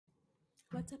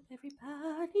What's up,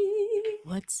 everybody?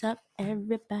 What's up,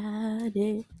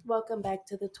 everybody? Welcome back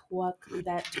to the Talk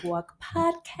That Talk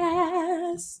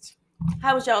podcast.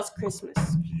 How was y'all's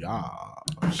Christmas? Yeah.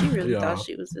 She really Yeah. thought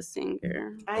she was a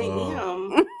singer. I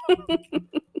Uh, am.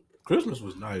 Christmas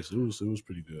was nice. It was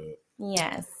pretty good.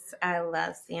 Yes, I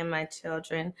love seeing my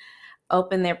children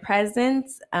open their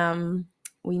presents.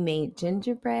 We made a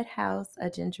gingerbread house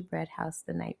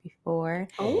the night before.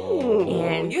 Oh,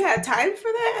 And- you had time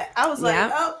for that? I was Yeah.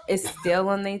 like, oh, It's still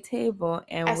on their table,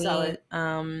 and I saw it.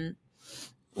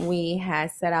 we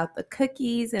had set out the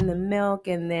cookies and the milk,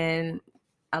 and then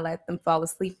I let them fell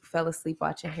asleep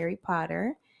watching Harry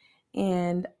Potter.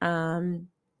 And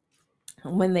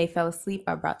when they fell asleep,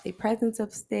 I brought their presents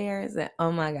upstairs, and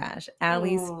oh my gosh,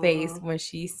 Allie's Aw. face when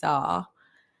she saw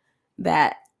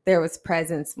that there was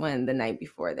presents when the night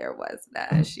before there was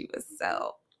that, she was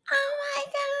so, oh my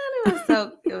god,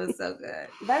 it was so good.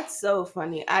 That's so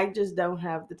funny. I just don't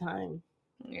have the time.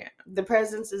 Yeah. The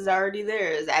presents is already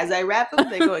there. As I wrap them,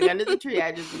 they're going under the tree.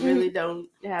 I just really don't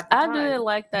have the I time. did it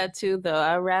like that too, though.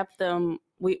 I wrapped them.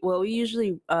 We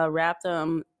usually wrap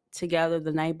them together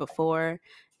the night before,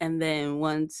 and then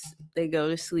once they go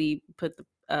to sleep, put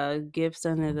the gifts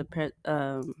under the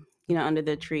under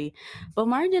the tree. But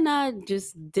Mark and I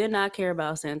just did not care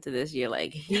about Santa this year.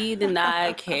 Like, he did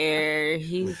not care.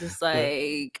 He's just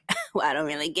like, well, I don't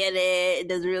really get it. It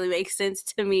doesn't really make sense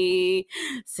to me.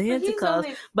 Santa Claus.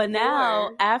 But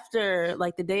now, after,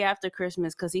 like, the day after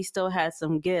Christmas, because he still had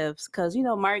some gifts, because,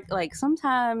 Mark, like,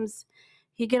 sometimes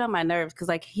he get on my nerves because,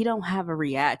 like, he don't have a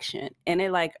reaction, and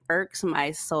it, like, irks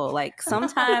my soul. Like,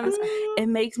 sometimes it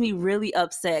makes me really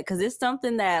upset because it's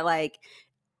something that, like,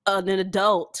 an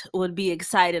adult would be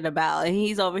excited about, and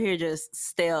he's over here just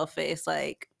stale face,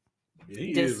 like,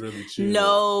 He just is really chill.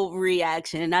 no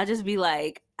reaction. And I just be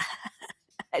like,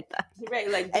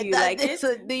 Right, like, do you like this?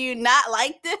 it? Do you not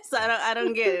like this? I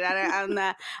don't get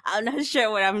it. I'm not sure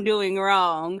what I'm doing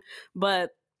wrong.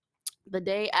 But the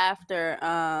day after,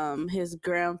 his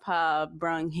grandpa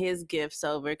brung his gifts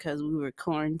over because we were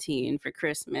quarantined for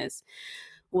Christmas,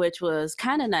 which was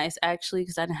kind of nice, actually,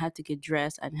 because I didn't have to get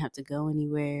dressed. I didn't have to go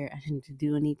anywhere. I didn't have to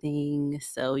do anything.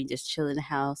 So we just chill in the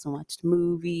house and watched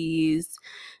movies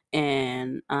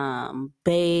and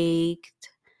baked.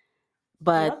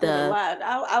 But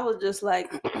I was just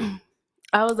like,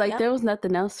 I was like, Yep. there was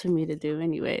nothing else for me to do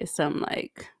anyway. So I'm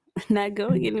like, not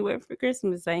going anywhere for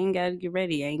Christmas. I ain't got to get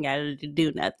ready. I ain't got to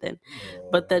do nothing.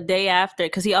 But the day after,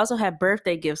 because he also had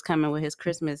birthday gifts coming with his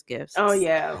Christmas gifts. oh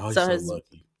yeah. Oh, he's So so his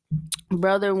lucky.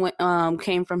 brother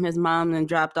came from his mom and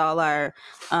dropped all our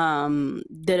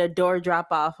did a door drop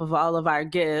off of all of our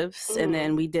gifts, and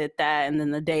then we did that, and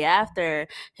then the day after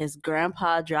his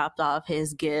grandpa dropped off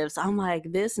his gifts. I'm like,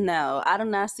 I do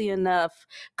not see enough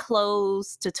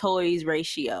clothes to toys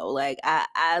ratio. Like,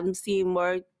 I'm seeing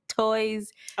more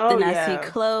toys than I see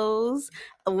clothes.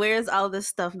 Where's all this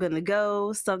stuff gonna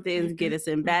go? Something's getting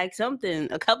sent back.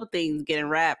 A couple things getting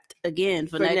wrapped again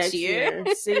for next year.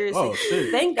 Seriously. Oh shit.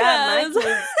 Thank God my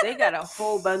kids, they got a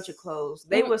whole bunch of clothes.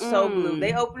 They were so blue.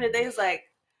 They opened it, they was like,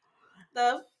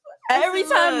 every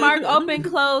time Mark opened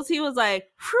clothes, he was like,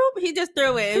 whoop, he just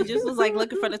threw it and just was like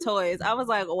looking for the toys. I was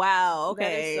like, wow,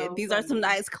 okay, so these are some funny.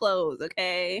 nice clothes,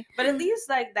 okay? But at least,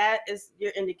 like, that is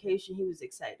your indication he was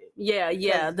excited. Yeah.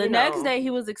 Because, The next day he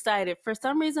was excited. For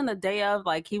some reason, the day of,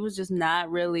 like, he was just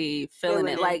not really feeling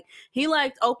it. Like, he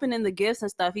liked opening the gifts and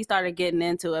stuff. He started getting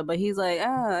into it, but he's like,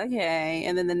 oh, okay.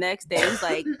 And then the next day he's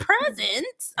like,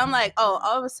 presents? I'm like, oh,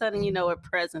 all of a sudden you know what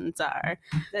presents are.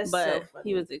 That's But so funny.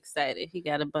 he was excited. He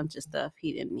got a bunch of stuff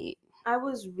he didn't need. I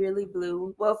was really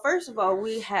blue. Well, first of all,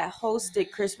 we had hosted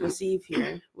Christmas Eve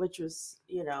here, which was,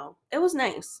 it was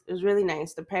nice. It was really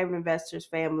nice. The Private Investors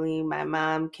family, my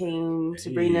mom came,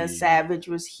 Sabrina Savage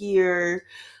was here.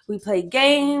 We played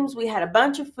games. We had a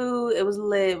bunch of food. It was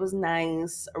lit. It was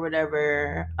nice or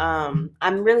whatever. I'm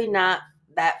really not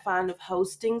that fond of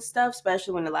hosting stuff,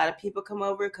 especially when a lot of people come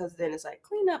over, because then it's like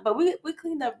clean up. But we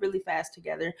cleaned up really fast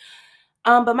together.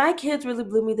 But my kids really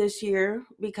blew me this year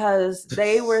because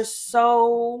they were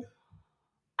so,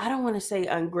 I don't want to say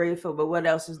ungrateful, but what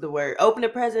else is the word? Open a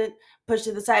present, push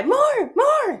to the side, more,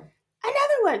 another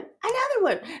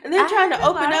one. And they're trying to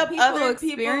open up other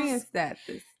people's. That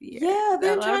this year. Yeah,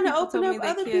 they're A lot of trying to people open told me up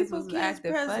their other kids people's was kids'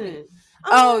 acting funny. presents.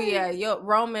 Oh yeah,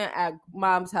 Roman at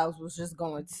mom's house was just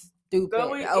going stupid.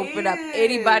 Open up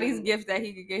anybody's gift that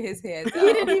he could get his hands on.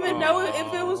 He didn't even know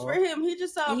if it was for him. He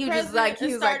just saw a He was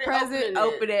present. present,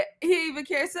 open it. He didn't even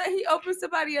care. So he opened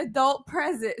somebody adult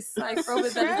presents. Like,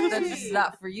 Roman, that's just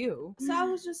not for you. So I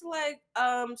was just like,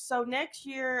 so next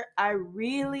year I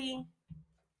really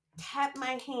cap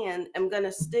my hand, I'm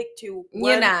gonna stick to You're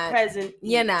one not. present.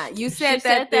 You're each. not. You She said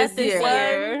that this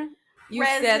year. You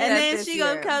said Present. that And then this she year.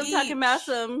 gonna come talking about Each.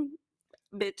 some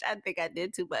bitch. I think I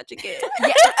did too much again.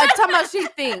 Yeah, I'm talking about she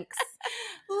thinks.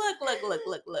 Look.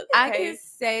 I Okay? can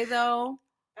say though,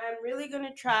 I'm really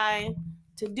gonna try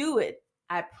to do it.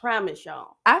 I promise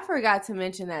y'all. I forgot to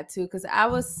mention that too because I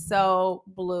was so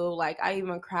blue. Like I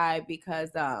even cried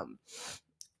because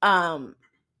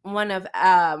one of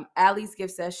Allie's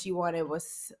gifts that she wanted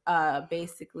was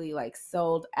basically like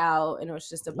sold out, and it was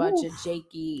just a bunch of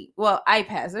janky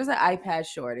iPads. There's an iPad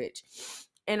shortage,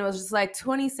 and it was just like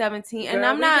 2017. And Girl,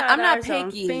 I'm we not got ours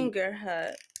on picky. Finger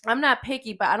Hut. I'm not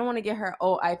picky, but I don't want to get her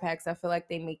old iPads. I feel like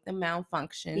they make them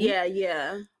malfunction.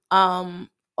 Yeah.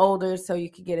 Older, so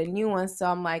you could get a new one. So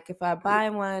I'm like, if I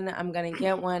buy one, I'm gonna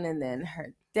get one. And then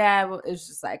her dad, it was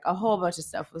just like a whole bunch of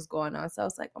stuff was going on. So I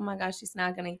was like, oh my gosh, she's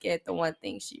not gonna get the one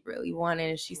thing she really wanted.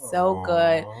 And she's so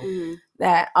good Mm-hmm.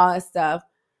 that all that stuff.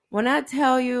 When I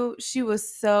tell you, she was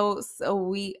so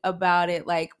sweet about it.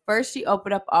 Like first she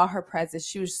opened up all her presents.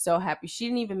 She was so happy. She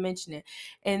didn't even mention it.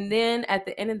 And then at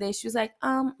the end of the day, she was like,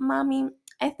 Mommy,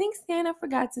 I think Santa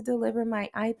forgot to deliver my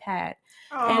iPad.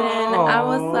 And then I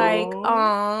was like,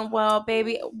 oh, well,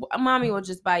 baby, Mommy will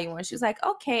just buy you one. She was like,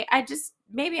 okay,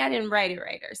 maybe I didn't write it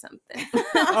right or something.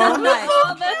 I'm like,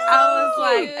 I was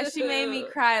like, she made me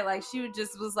cry. Like she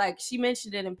was like, she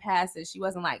mentioned it in passing. She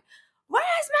wasn't like, where's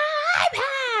my iPad?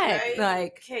 Right?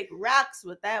 Like Kick rocks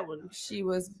with that one. she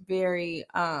was very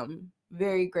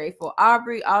very grateful.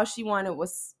 Aubrey, all she wanted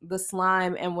was the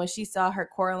slime, and when she saw her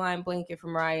Coraline blanket from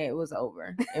Mariah, it was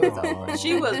over. It was over.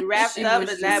 She was wrapped She up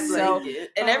was in that just so blanket,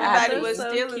 and everybody happy. was So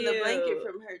stealing the cute. blanket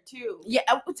from her too. Yeah,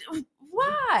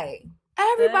 why?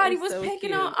 Everybody is was so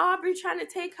picking on cute. Aubrey trying to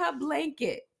take her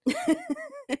blanket.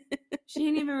 She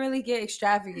didn't even really get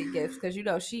extravagant gifts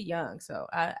because she young. So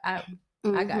I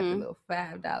got the little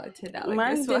 $5, $10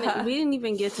 Mine gifts for her. didn't. We didn't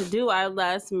even get to do our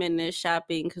last minute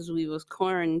shopping because we was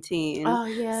quarantined. Oh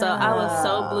yeah. So I was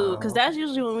so blue because that's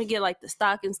usually when we get like the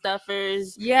stocking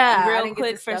stuffers. Yeah, I real didn't get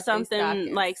quick to for stuff they something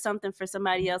stockings. like something for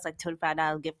somebody else, like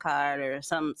 $25 gift card or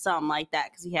something like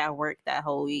that because he had work that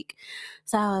whole week.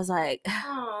 So I was like,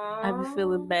 I be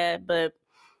feeling bad, but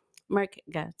Mark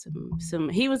got some.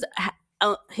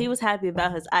 He was happy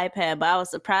about his iPad, but I was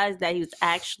surprised that he was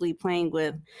actually playing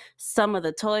with some of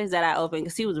the toys that I opened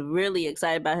because he was really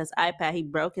excited about his iPad. He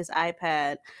broke his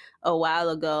iPad a while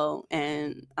ago,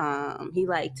 and he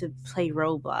liked to play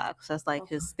Roblox. That's like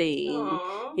his thing.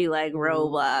 Aww. He liked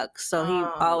Roblox, so he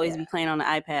Oh, always yeah. be playing on the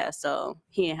iPad. So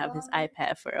he didn't have his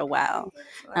iPad for a while.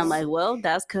 I'm like, well,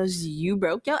 that's because you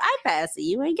broke your iPad, so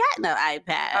you ain't got no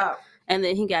iPad. Oh. And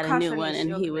then he got a new Caution, one, and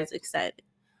she'll he was connect. excited.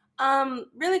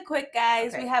 Really quick,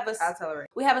 guys, Okay, we have I'll tell her.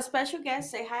 we have a special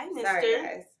guest. Say hi, Mister. Sorry,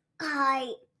 guys. Hi.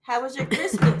 How was your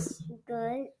Christmas?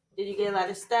 Good. Did you get a lot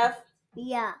of stuff?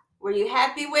 Yeah. Were you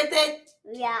happy with it?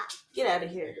 Yeah. Get out of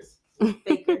here,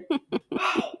 faker.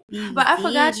 But I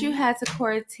forgot you had to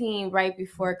quarantine right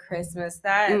before Christmas.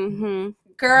 That Mm-hmm.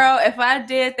 girl, if I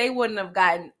did, they wouldn't have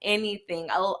gotten anything.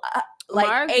 Like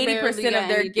Mark 80% barely of got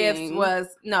their gifts anything. was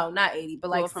not 80, but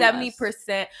like Well, from us.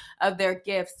 70% of their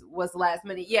gifts was last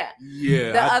minute. Yeah,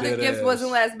 Yeah, the I other did gifts ask.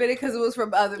 wasn't last minute because it was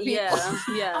from other people.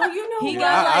 Yeah. Oh, you know He what?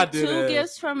 got I like did 2 ask.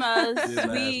 gifts from us. Did last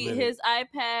minute. His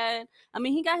iPad. I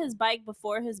mean, he got his bike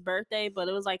before his birthday, but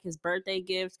it was like his birthday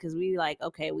gifts because we like,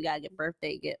 okay, we gotta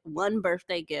get one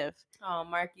birthday gift, Oh,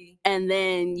 Marky. and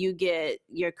then you get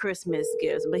your Christmas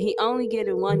gifts. But he only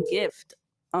getting 1 gift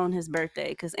on his birthday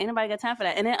because ain't nobody got time for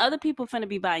that. And then other people finna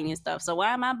be buying you stuff. So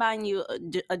why am I buying you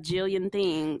a jillion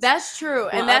things? That's true,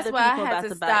 and Well, that's other why I people had about to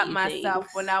to buy stop you myself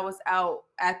things. when I was out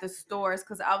at the stores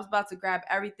because I was about to grab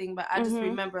everything, but I just Mhm.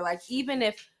 remember like even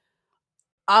if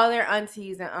all their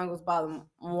aunties and uncles bought them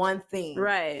one thing,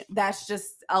 right. that's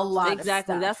just a lot.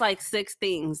 Exactly. Of stuff. That's like 6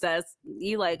 things. That's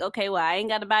you like, okay, well, I ain't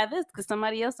got to buy this because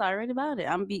somebody else already bought it.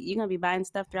 You're going to be buying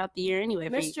stuff throughout the year anyway.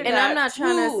 For you. Mr. And I'm got not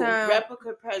trying to 2 sound-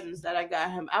 replica presents that I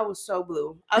got him. I was so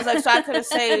blue. I was like, so I could have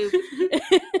saved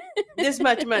this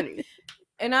much money.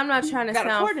 And I'm not trying to Gotta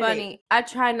sound coordinate. funny. I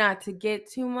try not to get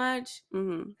too much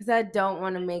Mm-hmm. because I don't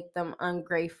want to make them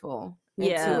ungrateful and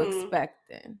Yeah. too Mhm.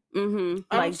 expectant. Mm-hmm.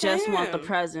 I'm Like just want the saying.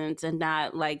 presents and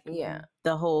not like Yeah.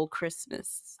 the whole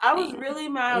Christmas. I was thing. really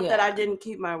mad that Yeah. I didn't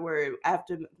keep my word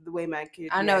after the way my kids.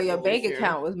 I know your reacted bank this year.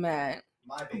 account was mad.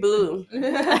 Blue.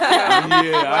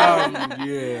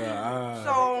 Yeah.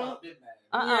 So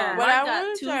Yeah. What Mark I got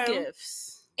would 2 say-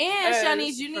 gifts. And Yes,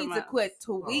 Shanice, you from need to us. quit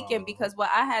tweaking Aw. because what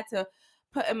I had to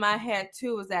put in my head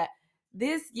too was that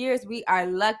this year's we are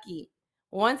lucky.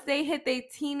 Once they hit their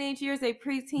teenage years, their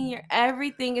preteen year,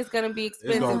 everything is gonna be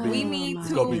expensive. gonna be- We need It's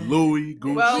to. gonna be Louis,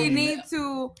 Gucci. Well, we need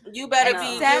to You better I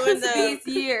be accept doing the.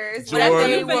 these years Jordan. that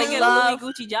they You finna will get love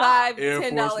Louis Gucci job. $5, Air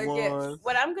 $10 Force gifts. One.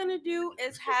 What I'm gonna do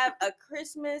is have a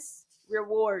Christmas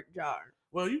reward jar,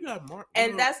 Well, you got Mark.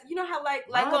 and that's how like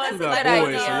Mark on you that's got a good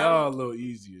boys, so idea. y'all a little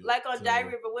easier. like on to-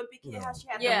 Diary of a Wimpy Kid, you know. how she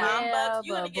had Yeah. the mom bucks. Yeah,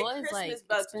 You're gonna but get boys Christmas like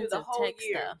bucks through the expensive whole tech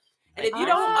year. stuff. And if you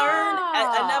don't earn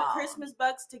enough Ah. Christmas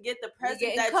bucks to get the You present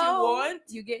getting that cold. you want,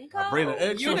 You getting I bring the cold.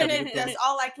 extra. you're to gonna. get That's them.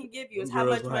 all I can give you is Them how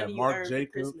girls much gonna have money you Marc earn for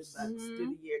Jacobs. Christmas bucks Mhm.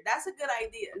 through the year. That's a good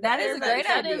idea. That is a great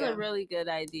That is idea. a really good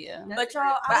idea. But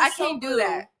y'all, But I was so can't do blue.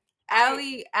 that.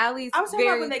 Allie's I'm talking about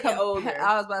very when they get older.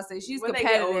 I was about to say she's When they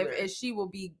get competitive older. and she will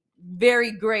be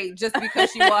very great just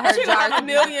because she want her She jar want to $1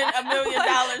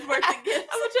 million worth of gifts.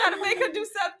 I'm gonna try to make her do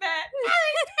something bad.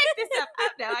 Take this up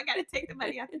now. I gotta take the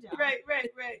money out the jar. Right.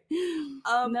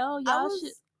 No, I y'all was-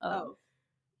 should. Oh.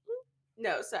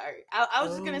 No, sorry. I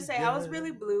was just gonna Oh, say I was yeah.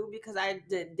 really blue because I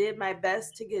did my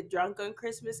best to get drunk on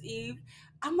Christmas Eve.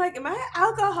 I'm like, am I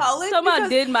alcoholic? Someone Because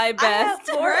did my I had best.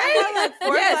 four, I had like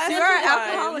 4 Yes, glasses you're an of wine.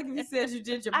 alcoholic if you said you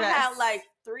did your I best. had like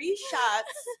 3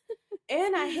 shots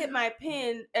and I hit my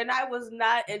pin and I was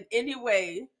not in any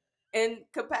way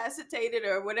incapacitated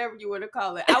or whatever you want to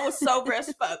call it. I was sober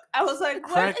as fuck. I was like,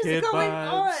 what is Crackhead going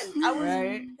vibes. on? I was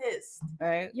Right. pissed.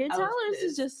 right. Your I was tolerance is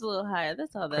pissed. just a little higher.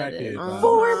 That's all that Crackhead is.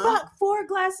 vibes. 4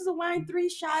 glasses of wine, 3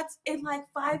 shots, and like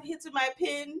 5 hits of my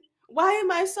pin. Why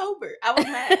am I sober? I was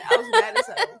mad. I was mad as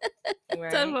hell.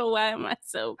 Tell me why am I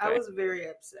so? I was very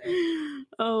upset.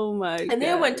 Oh my god. And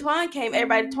then when Twan came,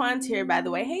 Twan's here, by the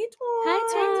way. Hey, Twan.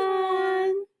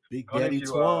 Hi Twan. Big Go ahead, Daddy you,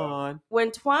 Twan.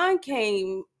 When Twan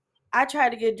came, I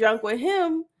tried to get drunk with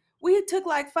him. We took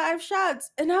like 5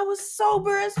 shots, and I was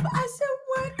sober as I said,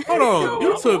 what? Hold is on, going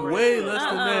you took on? way less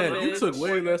than that. bitch. You took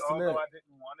way less than Although that. I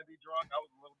didn't want to be drunk, I was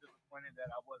a little disappointed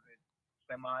that I wasn't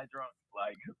semi-drunk.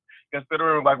 Like,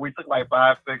 considering like we took like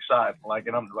 5, 6 shots, like,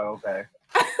 and I'm just like, okay.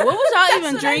 What was y'all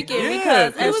even That's what I drinking? did.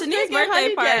 Because Yeah, at was Shanice's drinking birthday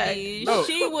Honey Jack. party, No.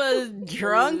 she was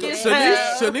drunk as Yeah.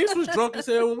 hell. Shanice was drunk as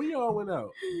hell when we all went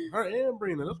out. Her and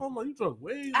Brina. That's why I'm like, you drunk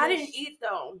way. I less? didn't eat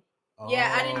though.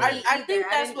 Yeah, I didn't Oh. eat. I either. think I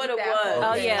that's didn't what eat it that was.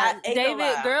 Oh Okay. yeah, I ain't gonna David.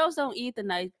 lie. Girls don't eat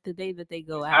the day that they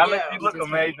go out. Alex, Yeah. you look just-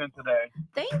 amazing today.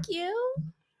 Thank you.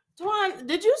 Twan,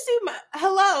 did you see my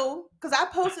hello? Because I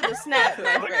posted a snap.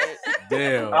 my friend.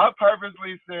 Damn. I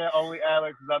purposely said only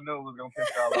Alex because I knew it was gonna piss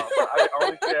y'all off. I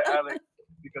only said Alex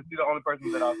because she's the only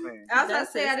person that I've seen. I was about to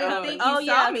That's say I his didn't fault. think you Oh saw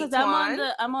yeah, me, because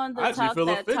Twan. I'm on the I actually talk feel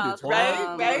that offended, talk. Twan.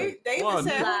 Right? David Twan,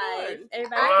 said, you- hold Live. on.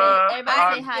 Everybody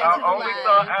I say hi I to the only live.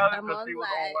 saw Alex I'm because on she was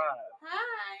live. on live.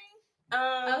 Hi.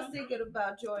 I was Um, thinking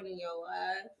about joining your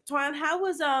live. Twan, how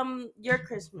was your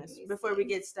Christmas before we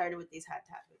get started with these hot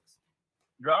topics?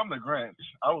 Girl, I'm the Grinch.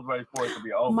 I was ready for it to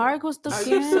be over. Mark was the Oh, Grinch.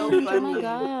 you're so Oh funny. my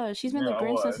gosh, she's been Yeah, the I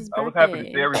Grinch was. since his I birthday. was happy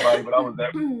to see everybody, but I was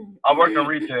there. I work in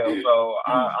retail, so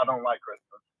I don't like Christmas.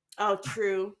 Oh,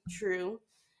 true.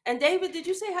 And David, did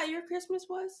you say how your Christmas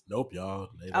was? Nope, y'all.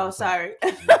 They Oh, never sorry.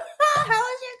 said- How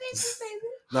was your Christmas, baby?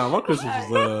 Nah, my Christmas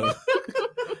was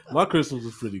my Christmas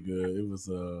was pretty good. It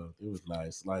was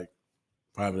nice. Like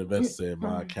private investor said,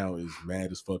 my account is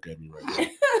mad as fuck at me right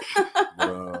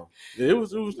now. But it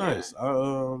was nice. I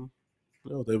was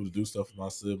able to do stuff for my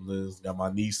siblings. Got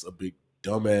my niece a big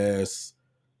dumbass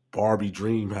Barbie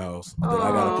dream house that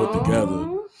I gotta put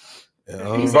together.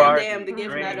 And, He said, Barbie "Damn, the gift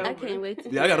not dream. over." I can't wait to.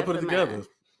 yeah, I gotta put it for together. mine.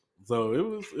 So it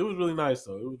was really nice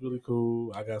though. It was really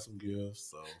cool. I got some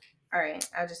gifts. So All right,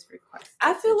 I'll just request.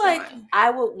 I feel to like join. I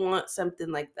would want something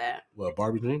like that. what,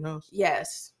 Barbie dream house?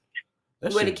 Yes,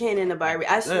 That with a shit- Ken and a Barbie.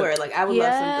 I swear, like I would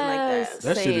love something like Yes, that.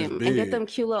 That shit is same. And big. get them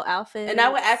cute little outfits. And I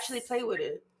would actually play with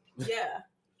it. Yeah,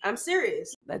 I'm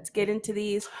serious. Let's get into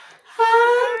these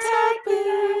hot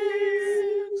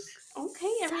topics.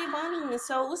 Okay, everybody.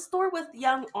 So let's start with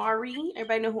young Ari.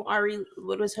 Everybody know who Ari?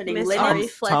 What was her name? Miss Lennox? Ari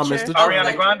Fletcher. Thomas the Ariana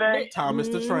Train. Grande? Thomas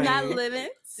the Train. Not Lennox.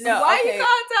 No, Why okay. you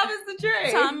call Thomas the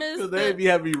Train? Thomas. Because they be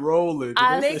having me rolling.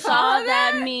 I They saw said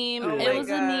that that? meme. Oh it my was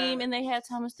a God. meme, and they had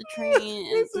Thomas the Train.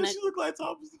 They And said next- she looked like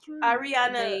Thomas the Train.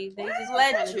 Ariana. they just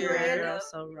Fletcher. Fletcher. Girl,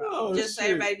 so wrong. Oh, Just so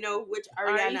shit. everybody know which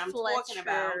Ari Ariana I'm talking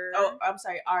about. Fletcher. Oh, I'm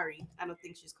sorry, Ari. I don't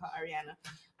think she's called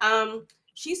Ariana.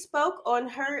 She spoke on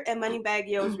her and Moneybagg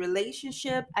Yo's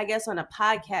relationship, I guess, on a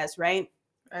podcast, right?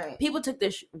 Right. People took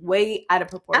this way out of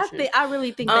proportion. I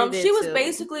really think they did she was too.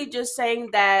 basically just saying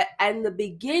that in the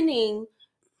beginning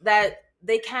that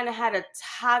they kind of had a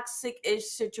toxic-ish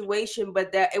situation,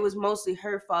 but that it was mostly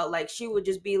her fault. Like she would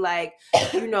just be like,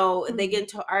 you know, they get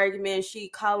into an argument, she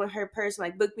calling her person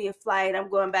like, book me a flight, I'm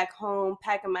going back home,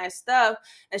 packing my stuff.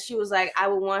 And she was like, I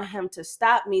would want him to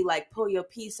stop me, like pull your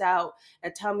piece out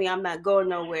and tell me I'm not going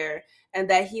nowhere. And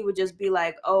that he would just be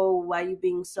like, oh, why you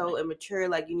being so immature?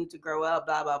 Like you need to grow up,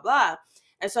 blah, blah, blah.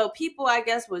 And so people, I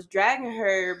guess, was dragging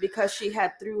her because she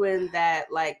had threw in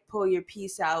that, like, pull your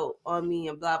piece out on me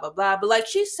and blah, blah, blah. But, like,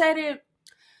 she said it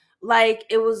like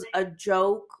it was a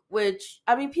joke, which,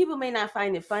 I mean, people may not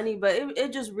find it funny, but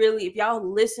it just really, if y'all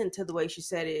listen to the way she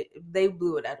said it, they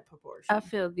blew it out of proportion. I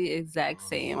feel the exact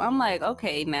same. I'm like,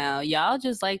 okay, now y'all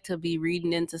just like to be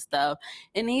reading into stuff,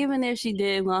 and even if she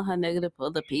did want her nigga to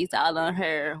pull the piece out on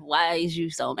her, why is you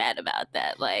so mad about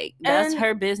that? Like that's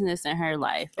her business and her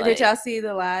life. Like, did y'all see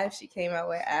the live she came out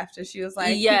with after? She was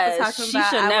like, yes, people talking she about.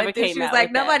 should never came she was out like,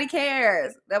 with nobody that.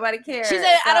 cares. Nobody cares. She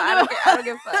said, So I don't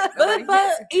give a fuck. Nobody but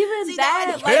cares. even See,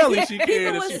 that, Apparently like, she people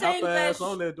cared if was she saying her that ass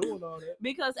on there doing all that.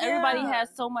 because everybody Yeah. has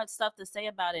so much stuff to say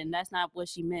about it, and that's not what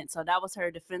she meant. So that was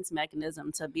her defense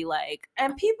mechanism to be like,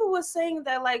 and people were saying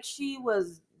that like she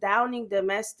was downing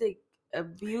domestic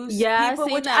abuse. Yeah, I people,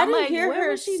 seen which that. I I'm didn't like, hear where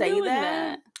her was she say doing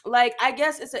that. that? Like, I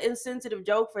guess it's an insensitive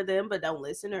joke for them, but don't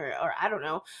listen, or I don't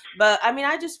know. But I mean,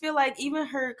 I just feel like even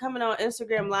her coming on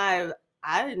Instagram Live,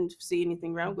 I didn't see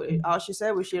anything wrong with it. All she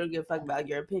said was she don't give a fuck about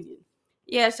your opinion.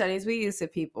 Yeah, Shawnees, we used to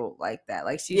people like that.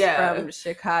 Like she's Yeah. from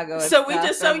Chicago. And So we stuff,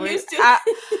 just so we- used to.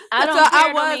 I don't So care.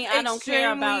 I was I don't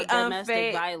care about extremely domestic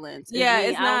unfa- violence. Yeah, me.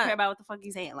 it's I don't not- care about what the fuck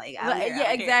you saying. Like, I don't Like, care, I yeah, don't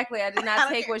care. exactly. I did I not don't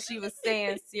take care. what she was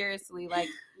saying seriously. Like,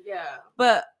 Yeah.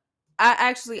 but I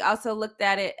actually also looked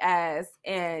at it as,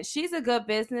 and she's a good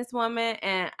businesswoman,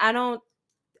 and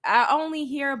I only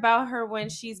hear about her when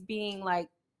she's being like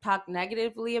talked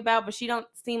negatively about, but she don't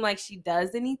seem like she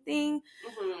does anything.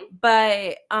 Mm-hmm.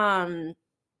 But I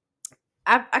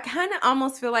kind of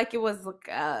almost feel like it was like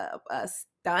a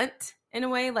stunt in a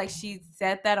way. Like she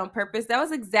said that on purpose. That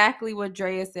was exactly what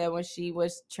Drea said when she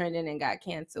was trending and got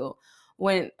canceled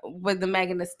when the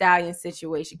Megan Thee Stallion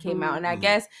situation came out. And I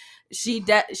guess she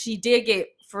did get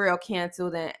for real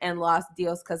canceled and lost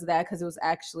deals because of that, because it was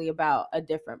actually about a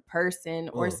different person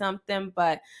or something.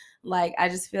 But like, I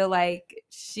just feel like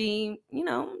she,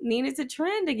 needed to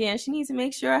trend again. She needs to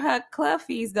make sure her club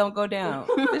fees don't go down.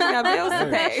 She got bills to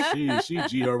pay. She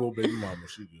G Herbo baby mama.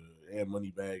 She good. And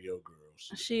Moneybag Yo girl.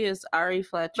 She is Ari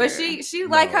Fletcher. But she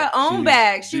like her own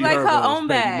bag. She G like her Herbo's own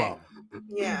baby bag. mama.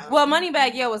 Yeah. Well,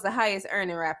 Moneybag Yo was the highest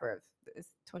earning rapper of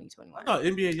 2021. Oh,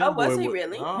 NBA Oh, Youngboy was he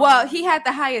really? Well, he had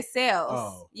the highest sales.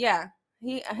 Oh. Yeah.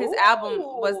 His album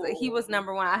he Ooh. was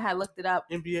number one. I had looked it up.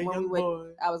 NBA when we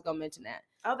Youngboy. I was gonna mention that.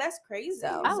 Oh, that's crazy.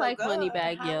 So- I like good.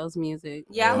 Moneybag Yo's music.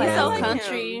 Yeah, I He's like so him.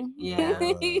 country. Yeah. Of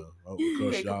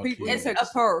course, y'all People kids. took a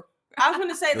purr. I was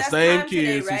gonna say The that's same time today,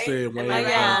 kids who right? said Am Wayne I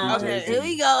County right? Jay-Z. Okay. Here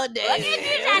we go, David. Look at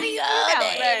you, Johnny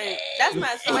Go. That's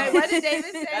my song. Wait, what did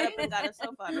David say? Got a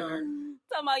soap opera. Talking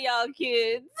about y'all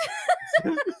kids.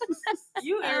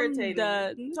 You I'm irritated.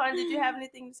 done. Tony, did you have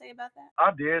anything to say about that?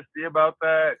 I did see about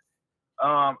that.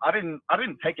 I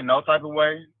didn't take it no type of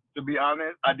way, to be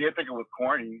honest. I did think it was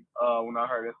corny when I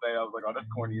heard her say. I was like, oh, that's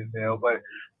corny as hell. But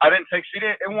I didn't take. She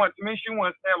didn't. It wasn't to me. She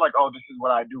wasn't saying like, oh, this is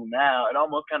what I do now. It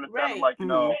almost kind of sounded Right. like,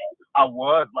 I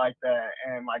was like that,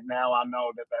 and like now I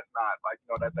know that that's not like,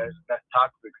 that's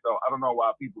toxic. So I don't know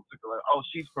why people took it like, oh,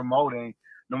 she's promoting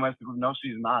domestic. No,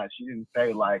 she's not. She didn't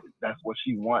say like that's what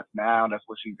she wants now. That's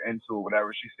what she's into or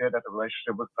whatever. She said that the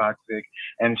relationship was toxic,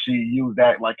 and she used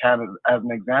that like kind of as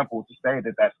an example to say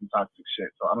that that's some toxic shit.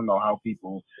 So I don't know how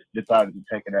people decided to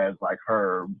take it as like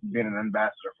her being an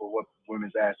ambassador for what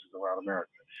women's asses around America.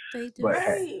 They do. But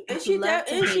Right. And she Love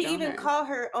to and she hate on even her. called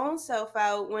her own self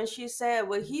out when she said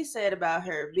what he said about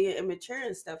her being immature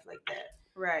and stuff like that.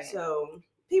 Right. So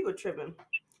people tripping.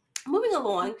 Moving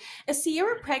along, is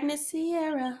Sierra pregnant?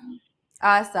 Sierra.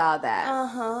 I saw that.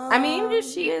 Uh-huh. I mean, even if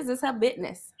she is, it's her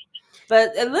business.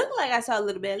 But it looked like I saw a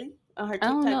little belly on her I TikTok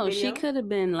don't know. video. She could have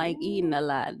been like eating a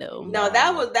lot though. No,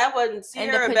 that wasn't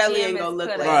Sierra belly ain't gonna pajamas look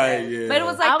like coulda- that. Right, yeah. But it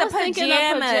was I like the was thinking the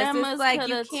pajamas. pajamas It's like you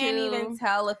coulda can't too. even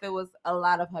tell if it was a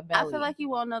lot of her belly. I feel like you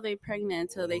won't know they're pregnant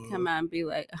until they come out and be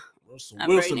like, Russell I'm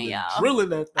Wilson pregnant, been y'all. drilling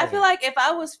that thing. I feel like if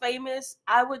I was famous,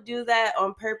 I would do that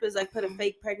on purpose, like put a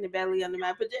fake pregnant belly under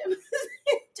my pajamas,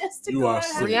 just to You go are out.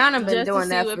 sick. Rihanna been Just to doing see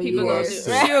that what for people gonna years.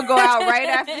 do. She would go out right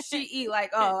after she eat,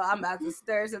 like, oh, I'm about to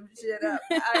stir some shit up.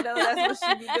 I know that's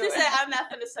what she be She doing. said, "I'm not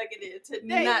gonna suck it in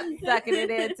today." Not sucking it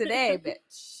in today, bitch.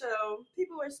 So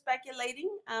people were speculating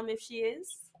if she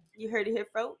is. You heard it here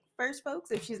first,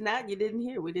 folks. If she's not, you didn't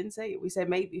hear. We didn't say it. We said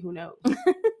maybe. Who knows?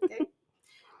 Okay.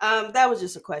 That was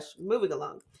just a question. Moving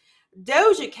along.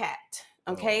 Doja Cat.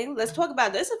 Okay, let's talk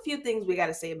about. There's a few things we got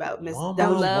to say about Miss Mama,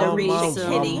 Doja, Love me Doja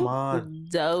some Kitty.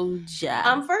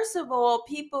 Doja. First of all,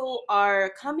 people are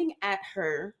coming at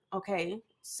her, okay,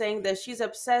 saying that she's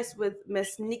obsessed with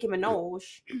Miss Nicki Minaj,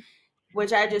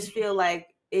 which I just feel like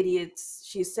idiots.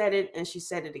 She said it and she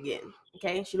said it again.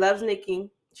 Okay, she loves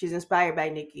Nicki. She's inspired by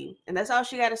Nicki, and that's all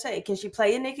she got to say. Can she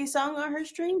play a Nicki song on her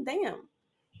stream? Damn,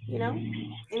 you know.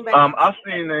 Anybody else? I've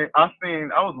seen it.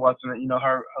 I was watching it. You know,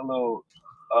 her little.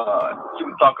 She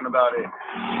was talking about it. And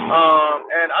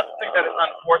I just think that it's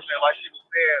unfortunate, like she was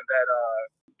saying, that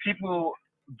people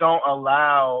don't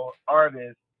allow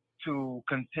artists to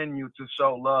continue to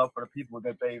show love for the people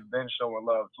that they've been showing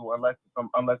love to, unless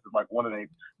it's like one of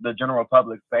the general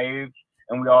public faves.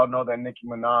 And we all know that Nicki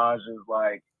Minaj is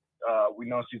like, we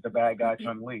know she's the bad guy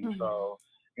Chun-Li. So,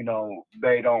 you know,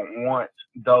 they don't want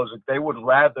Doja. They would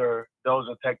rather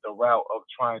Doja take the route of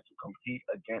trying to compete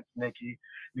against Nicki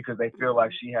because they feel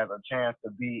like she has a chance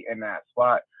to be in that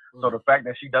spot. So the fact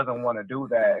that she doesn't want to do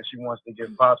that and she wants to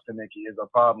give props to Nicki is a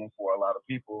problem for a lot of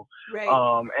people. Right.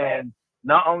 And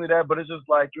not only that, but it's just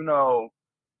like, you know,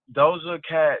 Doja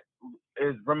Cat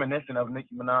is reminiscent of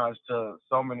Nicki Minaj to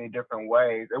so many different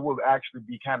ways. It would actually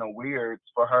be kind of weird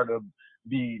for her to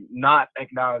be not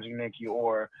acknowledging Nicki,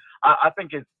 or I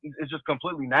think it's just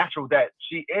completely natural that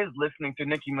she is listening to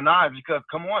Nicki Minaj because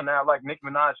come on now, like Nicki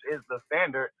Minaj is the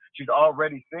standard. She's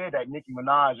already said that Nicki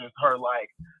Minaj is her like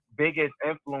biggest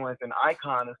influence and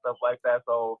icon and stuff like that.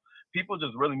 So people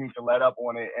just really need to let up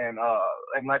on it and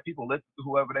let people listen to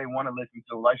whoever they want to listen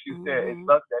to. Like she said, it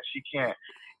sucks that she can't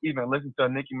even listen to a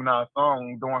Nicki Minaj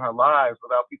song during her lives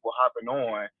without people hopping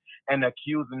on and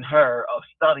accusing her of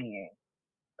studying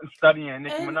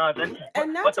Nicki Minaj.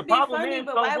 And not but to the be problem funny, is,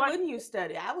 but so why what? wouldn't you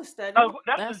study? I would study.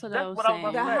 That's what I was what I was saying.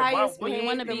 about The to say. highest When you paid,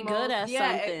 want to the be most, good at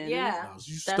something. yeah. You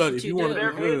That's study what if you you want to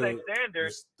do. be There is good. a standard. You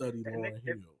study Lauryn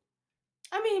Hill.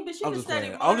 I mean, but she I'm can just study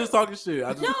playing. more. I'm just talking shit.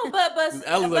 I just, No, but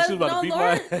Ally was like, she was about to no, beat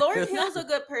my Lauryn ass. Hill's a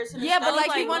good person. to Yeah, but study like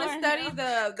like you want to Lauryn study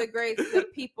Hill. the greats, the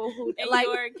people who In like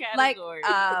your category.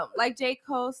 like J.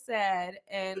 Cole said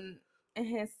in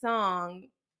his song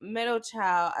Middle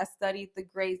Child, I studied the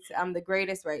greats. I'm the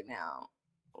greatest right now.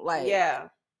 Like Yeah.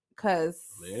 Cause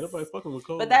Man, ain't nobody fucking with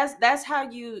Cole. But that's how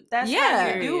you how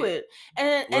you do it.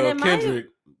 And in Kendrick.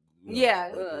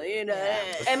 You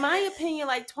know. in my opinion,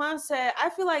 like Twan said,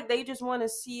 I feel like they just want to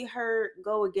see her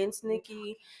go against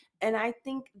Nicki. And I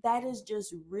think that is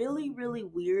just really, really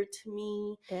weird to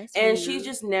me. That's and weird. she's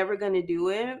just never gonna do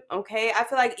it. Okay. I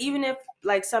feel like even if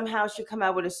like somehow she come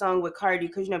out with a song with Cardi,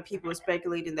 because you know people were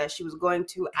speculating that she was going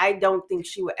to, I don't think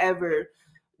she would ever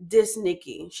diss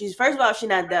Nicki. She's first of all, she's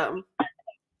not dumb.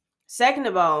 Second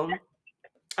of all,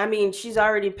 I mean, she's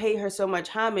already paid her so much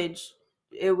homage,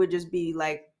 it would just be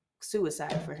like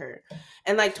suicide for her.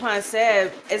 And like Twan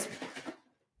said,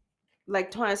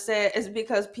 it's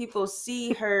because people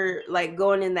see her like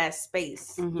going in that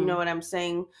space. You know what I'm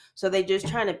saying? So they just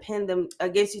trying to pin them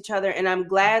against each other. And I'm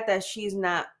glad that she's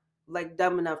not like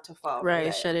dumb enough to fall. Right,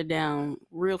 for that. shut it down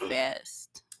real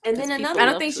fast. And then another, I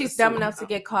don't think she's dumb enough to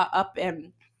get caught up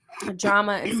in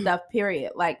drama and stuff.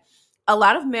 Period. Like a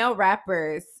lot of male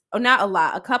rappers, or not a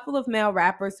lot, a couple of male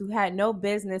rappers who had no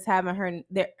business having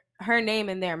her name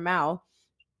in their mouth,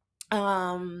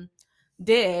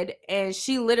 did, and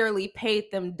she literally paid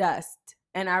them dust.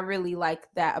 And I really like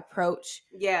that approach.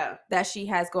 Yeah, that she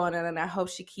has going on, and I hope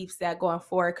she keeps that going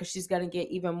forward because she's gonna get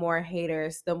even more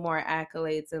haters, the more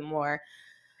accolades, and more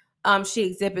she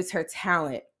exhibits her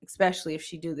talent, especially if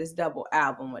she do this double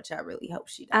album, which I really hope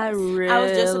she does. I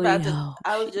was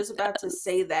just about to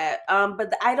say that.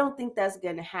 But I don't think that's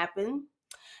gonna happen.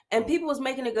 And people was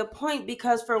making a good point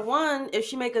because for one, if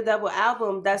she make a double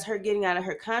album, that's her getting out of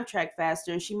her contract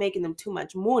faster, and she making them too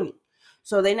much money.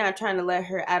 So they're not trying to let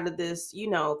her out of this,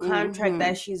 contract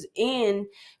that she's in,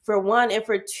 for one. And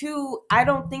for two, I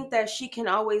don't think that she can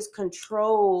always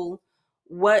control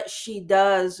what she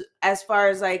does, as far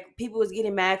as like people was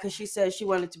getting mad because she said she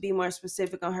wanted to be more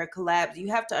specific on her collabs. You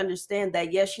have to understand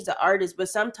that yes, she's an artist, but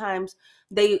sometimes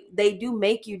they do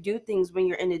make you do things when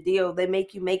you're in a deal. They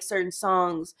make you make certain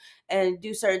songs and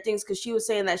do certain things, because she was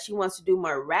saying that she wants to do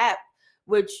more rap,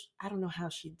 which I don't know how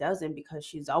she doesn't, because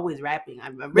she's always rapping.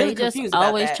 I'm really confused about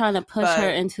always that. trying to push her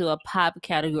into a pop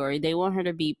category. They want her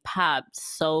to be pop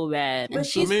so bad, and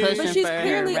she's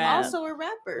clearly rap. Also a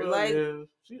rapper. Well, yeah.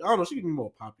 I don't know. She can be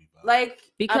more poppy.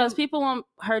 Because people want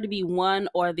her to be one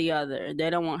or the other. They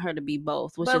don't want her to be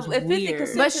both, which is weird.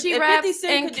 But she raps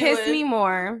in Kiss Me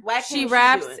More. She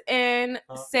raps in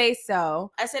Say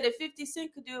So. I said if 50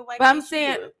 Cent could do it, why but can't she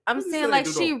do it? I'm saying like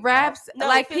she raps,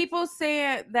 like people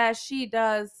saying that she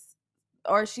does,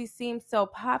 or she seems so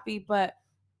poppy, but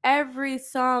every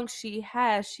song she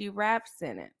has, she raps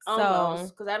in it. Almost, So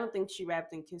because I don't think she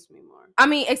rapped in "Kiss Me More." I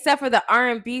mean, except for the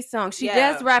R&B song, she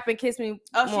Yeah. does rap and Kiss Me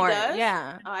Oh, More. she does.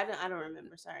 Yeah. Oh, I don't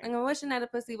remember. Sorry. And wishing that a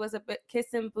pussy was a bit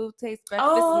kissing, booth taste, breakfast,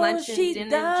 Oh, lunch, and she dinner,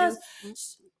 does.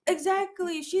 juice.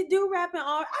 Exactly. She do rap in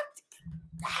all.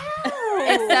 How?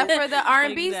 Except for the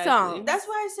R&B Exactly. song. That's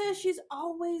why I said she's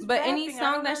always. But any rapping. I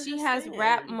song don't that she has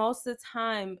rapped understand. most of the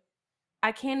time,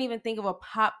 I can't even think of a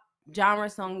pop genre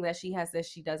song that she has that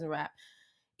she doesn't rap.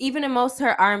 Even in most of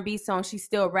her R&B songs, she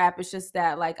still rap. It's just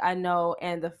that, like, I know,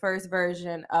 and the first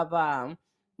version of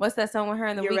what's that song with her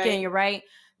in the You're weekend? Right. You're right.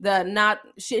 The not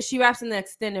she raps in the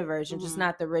extended version, just Mhm.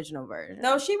 not the original version.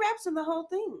 No, she raps in the whole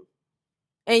thing.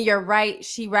 And you're right,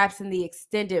 she raps in the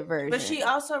extended version. But she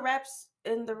also raps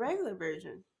in the regular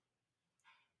version.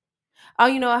 Oh,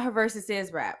 you know what? Her verses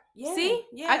is rap. Yeah, See?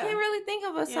 yeah. I can't really think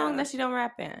of a song Yeah. that she don't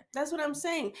rap in. That's what I'm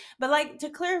saying. But like to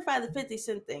clarify the 50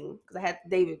 Cent thing, because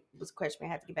David was questioning,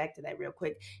 I had to get back to that real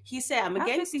quick. He said, "I'm a How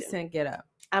gangster. 50 Cent get up?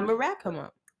 I'm a rapper. Come on.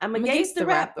 I'm a I'm a gangster gangsta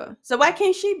rapper. rapper. So why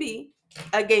can't she be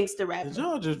a gangster Did rapper?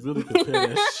 y'all just really compare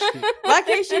that shit? Why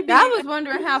can't she be I was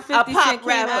wondering how a 50 pop Cent came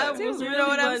rapper? up too. You know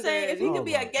what I'm saying? If he Oh could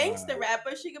be a my gangster God.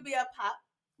 rapper, she could be a pop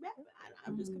rapper.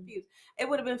 I'm just Mhm. confused. It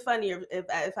would have been funnier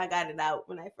if I got it out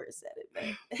when I first said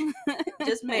it, but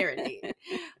just marinate.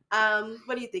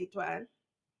 What do you think, Twan?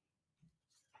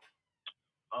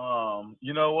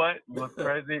 You know what? What's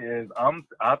crazy is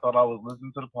I thought I was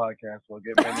listening to the podcast for a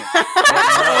good minute.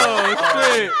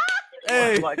 Oh shit!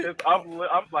 Hey, Like this, I'm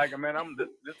like, man, this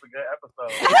is a good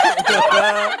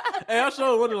episode. hey, I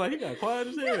sure wonder like he got quiet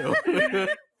as hell.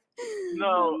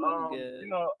 No, Good. you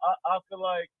know, I feel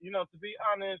like, you know, to be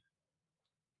honest,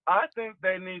 I think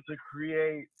they need to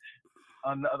create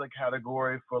another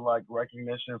category for like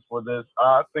recognition for this.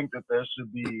 I think that there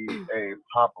should be a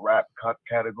pop rap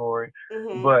category,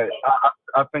 Mhm. but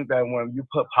I think that when you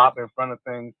put pop in front of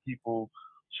things, people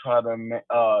try to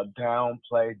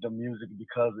downplay the music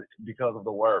because of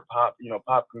the word pop. You know,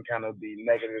 pop can kind of be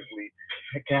negatively,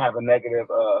 it can have a negative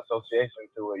association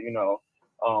to it. You know,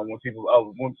 when people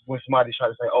when somebody try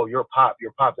to say, "Oh, you're pop,"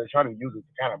 they're trying to use it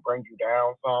to kind of bring you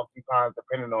down. Sometimes,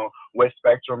 depending on which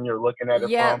spectrum you're looking at it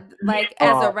Yeah, from. like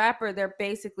as a rapper, they're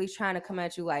basically trying to come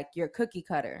at you like you're cookie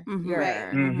cutter. Mhm. You're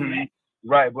Right. Mm-hmm.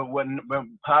 Right, but when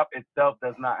pop itself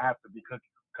does not have to be cookie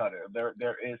cutter.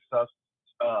 There is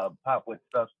pop with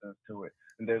substance to it,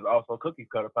 and there's also cookie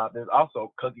cutter pop. There's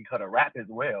also cookie cutter rap as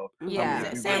well. yeah,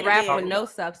 if you Say and it rap again. with no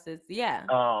substance. Yeah.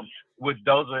 Which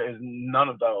Doja is none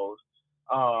of those.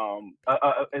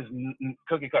 Is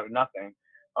cookie cutter nothing.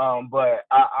 But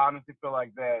I honestly feel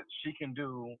like that she can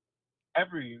do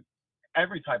every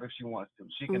type if she wants to.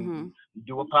 She can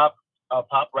do a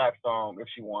pop rap song if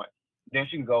she wants. Then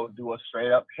she can go do a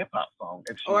straight up hip hop song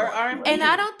if she Or wants to. R&B. And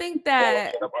I don't think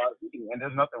that And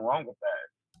there's nothing wrong with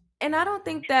that. and I don't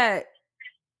think that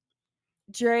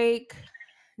Drake,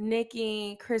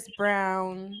 Nicki, Chris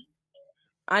Brown,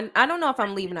 I don't know if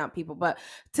I'm leaving out people, but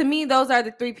to me, those are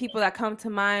the three people that come to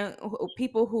mind.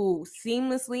 People who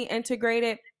seamlessly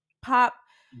integrated pop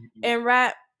and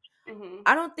rap. Mhm.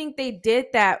 I don't think they did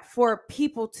that for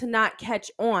people to not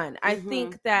catch on. I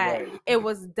think that Right. it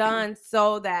was done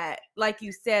so that, like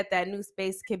you said, that new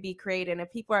space could be created.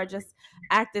 And people are just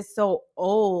acting so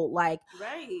old, Right.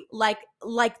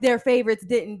 like their favorites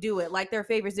didn't do it, like their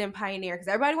favorites didn't pioneer. Because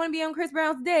everybody want to be on Chris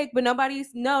Brown's dick, but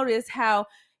nobody's noticed how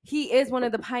he is one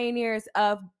of the pioneers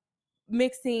of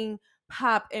mixing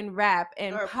pop and rap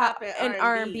and Or pop pop and and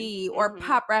R&B or Mhm.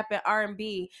 pop rap and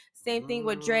R&B. Same thing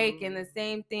with Drake and the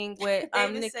same thing with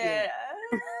David Nicki. said,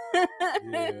 Yeah.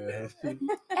 It's so Chris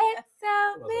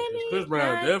many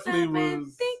Brown nights definitely I've been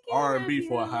was thinking R&B of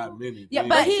for a you. hot minute. Yeah, Then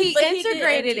but he- he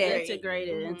integrated it.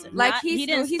 Integrated into Like, not- he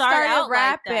didn't started start out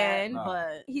like that, rapping,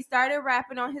 but He started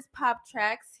rapping on his pop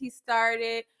tracks. He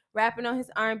started rapping on his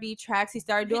R&B tracks. He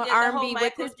started he doing did the whole R&B with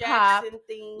Michael his pop. Jackson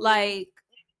thing. Like,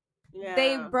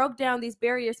 they Yeah. broke down these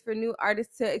barriers for new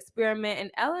artists to experiment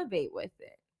and elevate with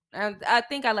it. And I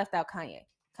think I left out Kanye.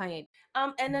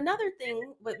 And another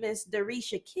thing with Miss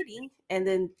Darisha Kitty, and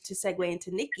then to segue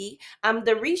into Nicki,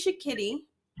 Darisha Kitty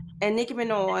and Nicki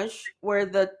Minaj were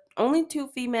the only two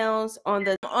females on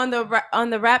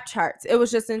the rap charts. It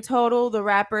was just in total the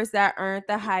rappers that earned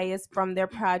the highest from their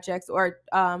projects or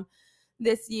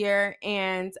this year,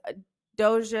 and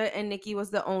Doja and Nicki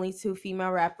was the only two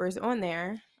female rappers on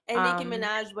there. And Nicki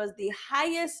Minaj was the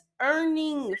highest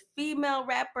earning female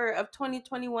rapper of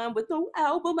 2021 with no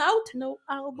album out. no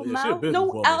album Yeah, she a out. business No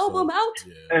woman, album so, out.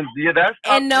 Yeah. And yeah, that's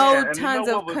And no yeah, and tons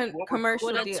you know of what was commercial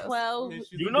With a deals. 12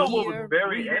 You know what was year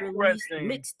very re-release interesting?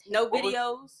 mixtape. No What was-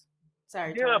 videos.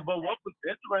 Sorry. Yeah, Twan. but what was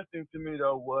interesting to me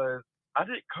though was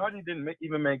Cardi didn't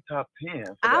even make top 10.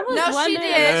 For I that. was No, she wondering.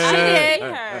 did. if She I did.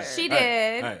 her. She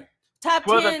did. Hey. Top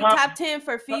For the 10, top- top 10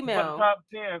 for For female. top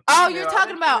 10. Oh, female, you're I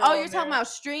talking didn't see her about. Oh, on you're talking there. about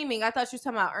streaming. I thought you were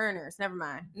talking about earners. Never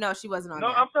mind. No, she wasn't on No,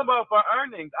 there. I'm talking about for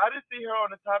earnings. I didn't see her on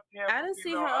the top 10. I for didn't see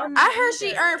female her on artists. I heard she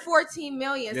either. earned 14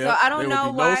 million, so Yeah, I there don't would know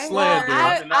be no why. slander. her-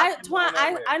 I did not see her on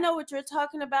that list. I know what you're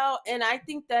talking about, and I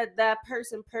think that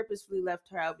person purposefully left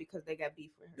her out because they got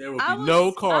beef with her. There would I be was, no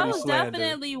I Cardi was slander.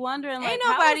 definitely wondering. Ain't Like,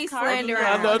 how nobody is Cardi slandering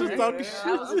I know, on just her? talking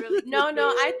I was shit. really no.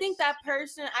 I think that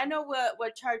person. I know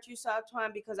what chart you saw,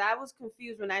 Twan, because I was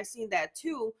confused when I seen that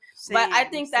too. But I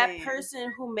think that person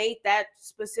who made that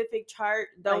specific chart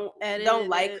don't edited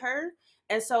like it. her,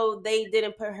 and so they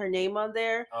didn't put her name on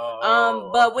there. Oh,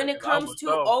 But when okay, it 'cause I comes was to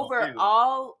so confused. overall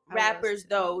I was rappers, too.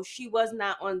 though, she was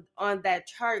not on that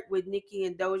chart with Nicki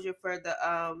and Doja for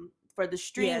the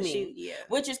streaming.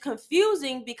 Which is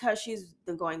confusing because she's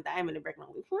been going diamond and breaking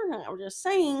all these. I'm just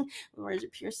saying, where's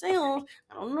it pure sales?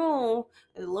 I don't know.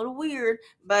 It's a little weird,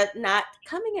 but not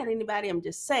coming at anybody. I'm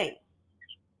just saying.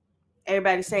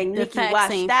 Everybody's saying The Nicki facts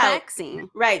washed ain't out. faxing.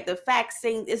 Right, the facts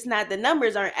saying it's not, the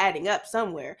numbers aren't adding up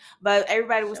somewhere. But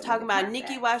everybody was So talking it's about not Nicki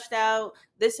facts. washed out,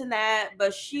 this and that,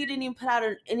 but she didn't even put out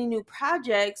any new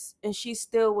projects, and she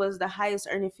still was the highest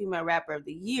earning female rapper of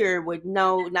the year with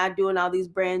not doing all these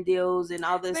brand deals and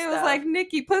all this They stuff. was like,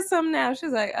 Nikki, put some now. She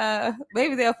was like,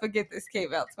 maybe they'll forget this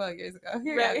came out 12 years ago.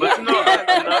 Here, Right. you go. But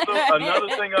you know, another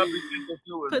thing I'll be thinking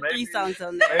too is Put maybe 3 songs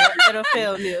on there. maybe- It'll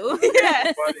feel new.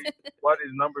 Yes. why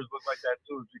these numbers look like that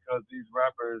too is because these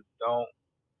rappers don't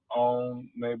own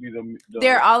maybe the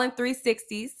They're all in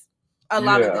 360s, a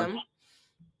lot of Yeah. them.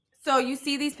 So you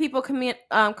see these people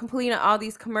completing all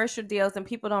these commercial deals, and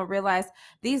people don't realize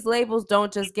these labels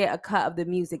don't just get a cut of the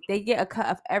music; they get a cut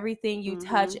of everything you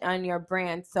touch on your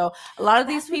brand. So a lot of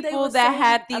That's these what they people was that saying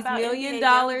had these about $1 NBA million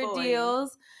Youngboy.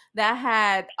 deals, that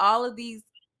had all of these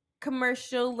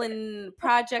commercial and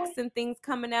projects and things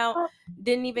coming out,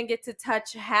 didn't even get to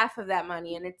touch half of that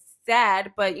money, and it's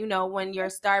sad. But you know, when you're a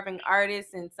starving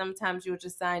artist, and sometimes you'll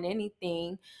just sign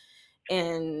anything,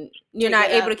 and you're To not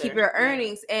get able to out keep there. your Yeah.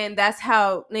 earnings, and that's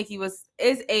how Nicki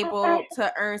is able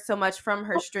to earn so much from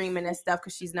her streaming and stuff,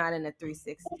 because she's not in a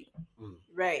 360.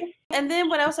 Right. And then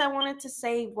what else I wanted to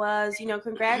say was,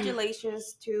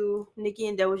 congratulations to Nicki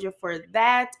and Doja for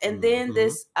that. And then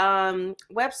this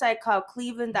website called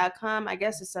Cleveland.com, I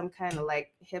guess it's some kind of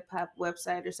like hip hop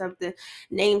website or something,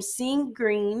 named Seeing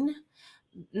Green,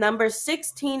 number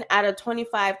 16 out of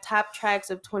 25 top tracks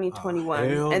of 2021.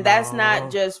 hell And that's no. not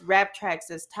just rap tracks,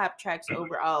 it's top tracks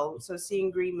overall. So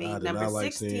Seeing Green I made did number not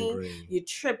like Seeing 16. Green. You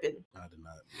tripping. I did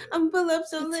not. Yeah. I'm pull up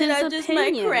so It's lit, his I just might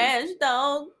opinion. crash,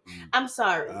 dog. Mm. I'm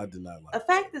sorry. I did not like A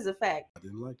fact is a fact. I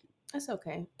didn't like it. It's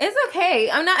okay. It's okay.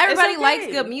 I'm not everybody okay. likes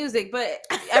good music, but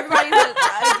everybody's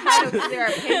entitled to their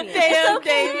opinion. Damn,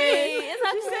 okay. David.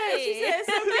 It's She said it's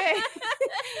okay.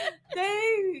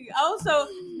 Dang. Also,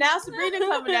 now Sabrina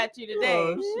coming at you today.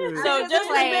 Oh, shit. So I'm just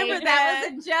playing. remember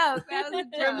that. was a joke. That was a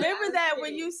joke. Remember that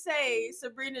when you say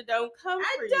Sabrina don't come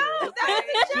I for don't. you. That was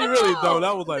a She joke. really don't.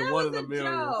 That was like That one was in a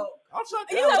million. joke. I'm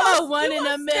shocked. You Alex, gonna- one you in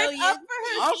gonna a stick million. up for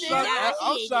her I'm still? shocked.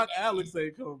 I'm shocked. Alex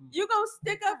ain't come. You gonna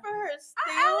stick up for her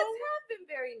still? Alex has been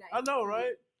very nice. I know,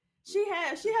 right? She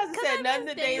has. She hasn't 'Cause said I nothing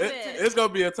miss today. David. It's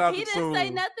gonna be a topic He soon. didn't say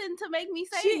nothing to make me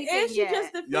say She anything is. She yet.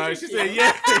 just defended Yeah, she you. said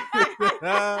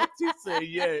yeah. She said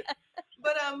yeah.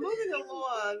 But moving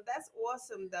along, that's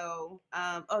awesome though.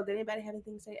 Did anybody have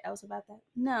anything to say else about that?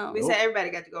 No. We said everybody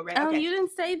got to go right. Oh, Okay. you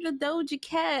didn't say the Doja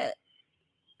Cat.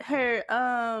 Her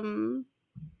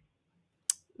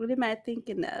what am I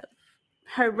thinking of?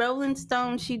 Her Rolling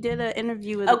Stone. She did an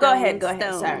interview with. Oh, go Rolling ahead. Go ahead.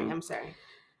 Stone. Sorry, I'm sorry.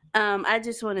 I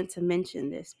just wanted to mention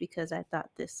this because I thought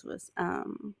this was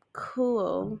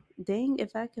cool. Dang,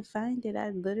 if I could find it,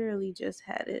 I literally just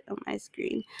had it on my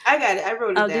screen. I got it. I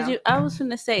wrote it Oh, down. did you? I was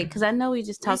gonna say because I know we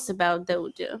just talked about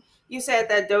Doja. You said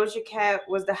that Doja Cat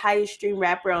was the highest streamed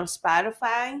rapper on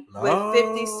Spotify No. with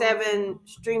 57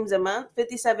 streams a month,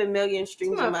 57 million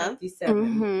streams a month.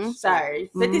 57. Mhm. Sorry,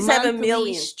 57 Monthly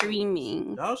million.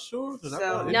 streaming. Y'all sure? 'Cause I So-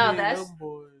 thought No, NBA that's-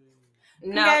 Youngboy-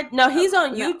 No, he's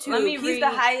on No, YouTube. let me He's read. the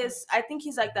highest. I think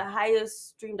he's like the highest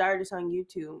streamed artist on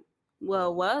YouTube.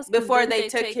 Well, it was 'cause Before then they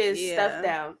took his yeah. stuff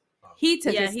down. He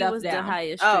took Yeah, his he stuff was the down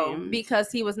highest Oh, stream.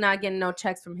 because he was not getting no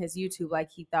checks from his YouTube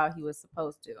like he thought he was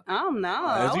supposed to. Oh no, As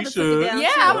I you would've took should. it down Yeah,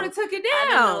 too. I would have took it I down.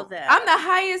 didn't know that. I'm the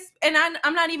highest, and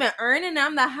I'm not even earning.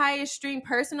 I'm the highest streamed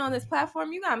person on this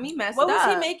platform. You got me messed What up.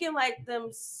 was he making? Like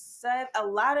a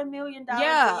lot of $1 million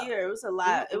Yeah. a year. It was a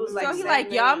lot. It was like So he 7 like,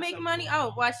 million y'all or make something. money?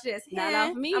 Oh, watch this. Not Heh,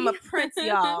 off me. I'm a prince,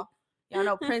 y'all. Y'all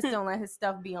know Prince don't let his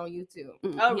stuff be on YouTube. Oh,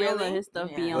 He don't let really? his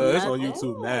stuff be Yeah. on. Well, it's on nothing.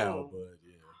 YouTube now, Oh. but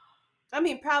yeah. I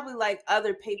mean, probably like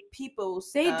other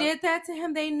people's They stuff. did that to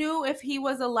him. They knew if he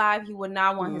was alive, he would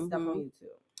not want his stuff on YouTube.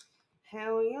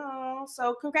 Hell yeah.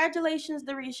 So congratulations,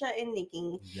 Darisha and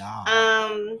Nikki. Yeah.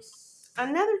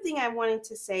 Another thing I wanted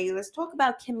to say, let's talk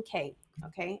about Kim K.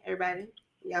 Okay, everybody?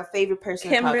 Your favorite person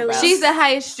to Kimberly. talk about. She's the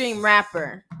highest stream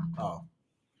rapper. Oh.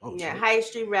 Okay. Yeah, highest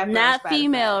stream rapper. on Not Spotify.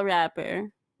 female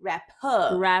rapper.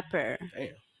 Rapper. Damn.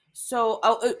 So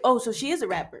so she is a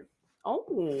rapper. Oh,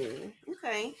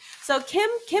 okay. So Kim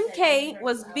K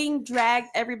was being dragged,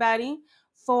 everybody,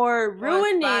 for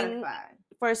ruining,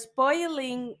 for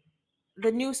spoiling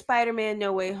the new Spider-Man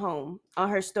No Way Home on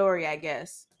her story, I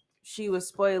guess. She was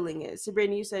spoiling it.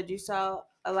 Sabrina, you said you saw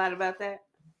a lot about that?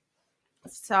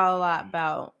 Saw a lot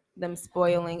about them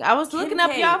spoiling. I was Kim looking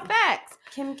up K. y'all facts.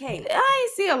 Kim K. I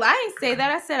ain't see a lot. I ain't say that.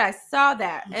 I said I saw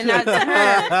that. And I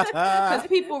turned because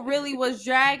people really was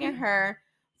dragging her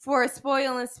for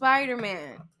spoiling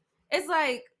Spider-Man. It's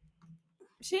like,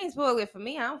 she ain't spoil it for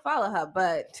me. I don't follow her,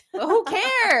 but who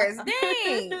cares? Dang.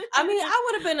 I mean, I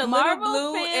would have been a Marvel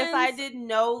little blue if I fans, didn't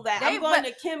know that. they- I'm going but,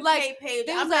 to Kim like, K page.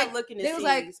 they I'm was not like- looking to they see was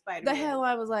like, Spider-Man. The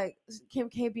headline was like, Kim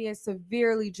K being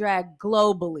severely dragged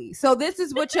globally. So this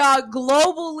is what y'all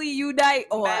globally unite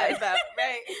on. Mad about,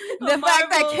 right? The fact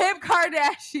that Marvel- Kim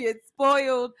Kardashian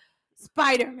spoiled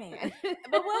Spider-Man.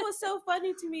 But what was so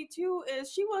funny to me too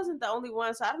is she wasn't the only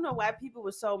one. So I don't know why people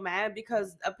were so mad,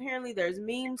 because apparently there's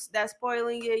memes that's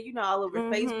spoiling it, you know, all over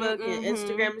Facebook and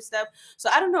Instagram and stuff. So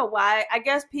I don't know why. I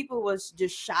guess people was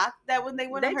just shocked that when they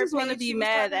went They on her just want to page, be she was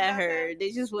mad talking at about her. that.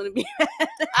 They just want to be mad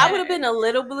at I her. would have been a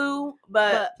little blue,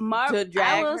 but But to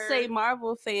drag I will her- say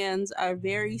Marvel fans are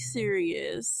very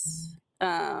serious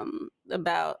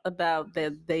about that they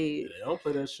They don't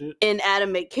play that shit.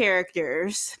 inanimate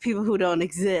characters, people who don't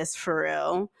exist for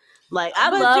real. Like, I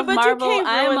But you- love but you Marvel. can't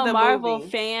I am ruin a the Marvel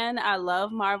movie. fan. I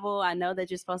love Marvel. I know that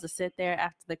you're supposed to sit there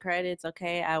after the credits.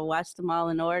 Okay, I watched them all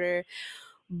in order,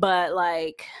 but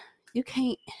like, you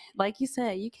can't, like you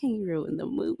said, you can't ruin the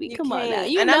movie. you Come on now, can't.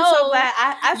 you and know, I'm so glad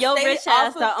I Yo stayed Rich ass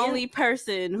off the of only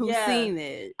person who's Yeah. seen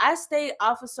it. I stayed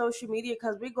off of social media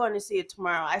because we're going to see it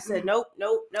tomorrow. I said, nope.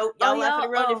 Y'all Oh, not y'all- gonna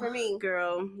ruin it oh, for me.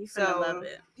 Girl, you So finna love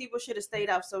it. people should have stayed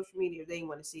off social media if they didn't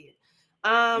want to see it.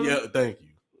 Yeah, thank you.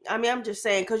 I mean, I'm just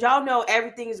saying, because y'all know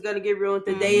everything is going to get ruined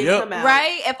the day it Yep. come out.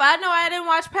 Right? If I know I didn't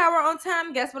watch Power on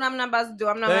time, guess what I'm not about to do?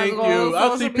 I'm not Thank about to go you. on I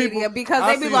social see people- media because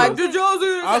I they be see like, the- did y'all see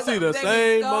this? I see the They be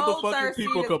same so motherfucking thirsty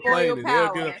people to spoil complaining. They'll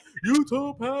Power. get you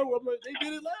told Power. I'm like, they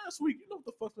did it last week. You know what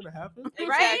the fuck's gonna happen?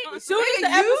 Right? Exactly. As soon as the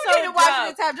Nigga, you episode didn't watch it dropped,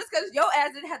 in time just because your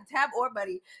ass didn't have the tab or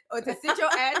buddy or to sit your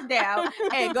ass down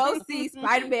and go see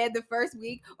Spider-Man the first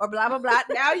week or blah blah blah.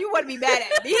 Now you want to be mad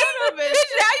at me? Hold on, bitch.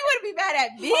 Bitch, now you want to be mad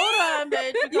at me? Hold on,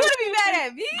 bitch. You want to be mad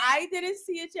at me? I didn't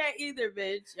see it yet either,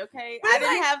 bitch. Okay, But I it's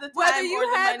didn't like, have the time. Whether or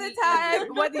you the had money the time,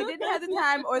 either. whether you didn't have the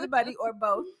time or the buddy or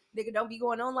both, nigga, don't be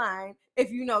going online if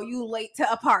you know you late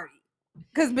to a party.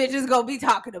 Cause bitches gonna be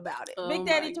talking about it. Oh Big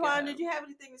Daddy my Twan, God. did you have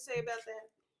anything to say about that?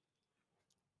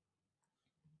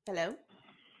 Hello.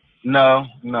 No,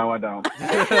 I don't. He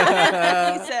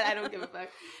said, "I don't give a fuck."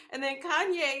 And then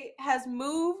Kanye has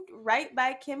moved right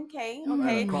by Kim K. Mm-hmm.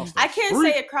 Okay, Across the I can't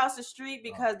street. say across the street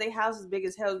because their house is big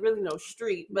as hell. There's really no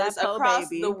street, but That it's po' across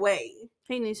baby. the way.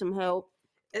 He needs some help.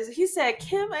 He said,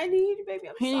 "Kim, I need you, baby.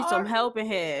 I'm He needs some sorry." helping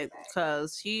head,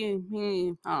 cause he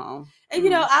And you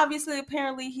know, obviously,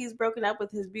 apparently, he's broken up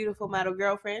with his beautiful model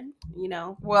girlfriend. You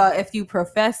know, Well, if you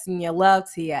professing your love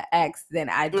to your ex, then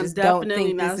I just don't definitely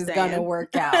think not this is staying. gonna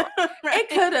work out. it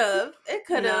could have. It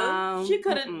could have. No, She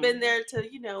could have mm-mm. been there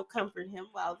to, you know, comfort him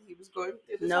while he was going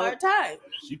through this Nope. hard time.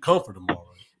 She comforted him already.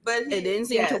 But It didn't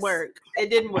seem to work. It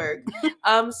didn't work.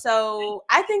 So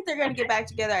I think they're gonna get back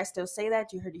together. I still say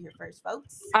that. You heard it here first,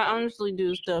 folks. I honestly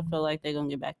do still feel like they're gonna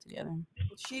get back together.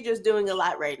 She just doing a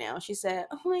lot right now. She said,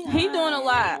 "Oh my God, He doing a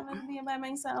lot. I'm being by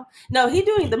myself." No, he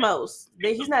doing the most.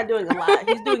 He's not doing a lot.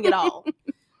 He's doing it all.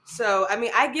 So I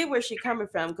mean, I get where she's coming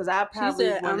from because I probably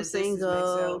said, want "I'm to distance single."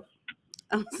 myself.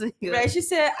 I'm single. Right? She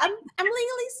said, "I'm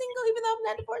legally single, even though I'm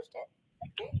not divorced yet."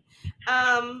 Okay.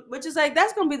 Which is like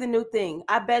that's gonna be the new thing.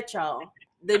 I bet y'all.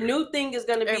 The new thing is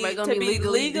gonna be Everybody gonna to be be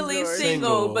legally legally divorced. single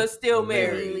Single, but still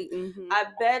married. married. Mhm. I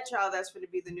bet y'all that's gonna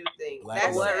be the new thing. Black For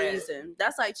That's what sad. reason?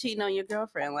 That's like cheating on your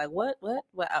girlfriend. Like what?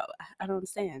 I don't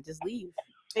understand. Just leave.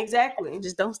 Exactly.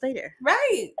 Just don't stay there.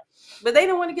 Right. But they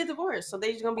don't want to get divorced, so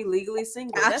they're just gonna be legally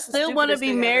single. I That's the still want to stupidest be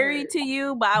thing I've married heard. to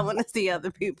you, but I want to see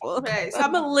other people. Right. So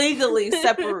I'm a legally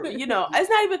separate. You know, it's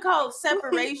not even called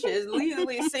separation. It's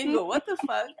legally single. What the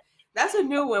fuck? That's a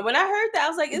new one. When I heard that, I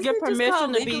was like, "Isn't Get it just permission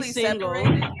called to be legally single.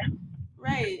 separated?"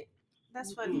 Right.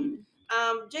 That's funny.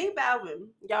 J Balvin.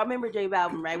 Y'all remember J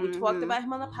Balvin, right? We talked Mhm. about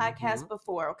him on the podcast Mhm.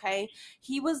 before, okay?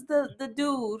 He was the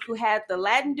dude who had the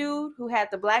Latin dude who had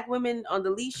the black women on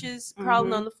the leashes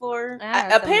crawling Mhm. on the floor. I got something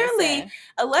to Apparently, say.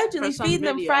 allegedly For some feeding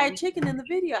them video. fried chicken in the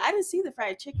video. I didn't see the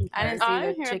fried chicken part. I didn't Oh, see I the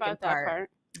didn't hear chicken about that part.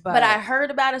 But I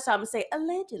heard about it, so I'm gonna say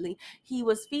allegedly he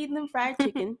was feeding them fried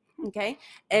chicken, okay?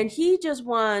 And he just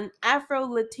won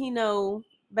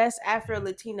Best Afro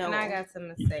Latino and I got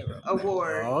something to say real quick.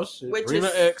 award, Oh shit. which Rena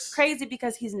is X. crazy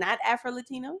because he's not Afro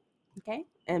Latino, okay?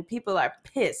 And people are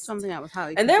pissed. Something I was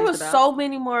highly And there was confused about. so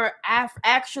many more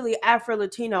actually Afro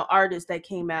Latino artists that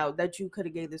came out that you could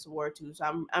have gave this award to.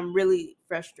 So I'm really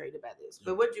frustrated by this.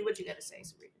 But what you got to say,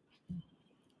 Sabrina?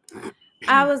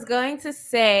 I was going to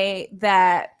say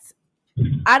that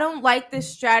I don't like this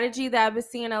strategy that I've been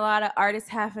seeing a lot of artists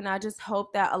have, and I just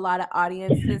hope that a lot of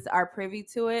audiences are privy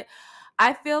to it.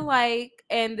 I feel like,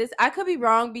 and this, I could be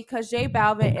wrong because J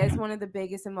Balvin is one of the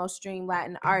biggest and most streamed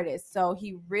Latin artists, so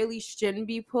he really shouldn't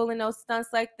be pulling those stunts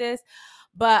like this.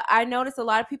 But I notice a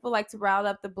lot of people like to rile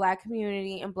up the black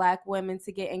community and black women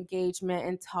to get engagement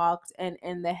and talked and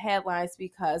in the headlines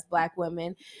because black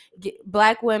women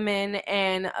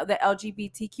and the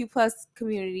LGBTQ plus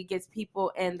community gets people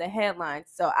in the headlines.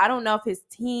 So I don't know if his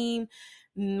team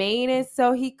made it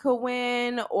so he could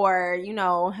win, or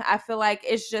I feel like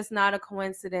it's just not a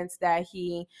coincidence that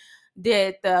he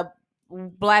did the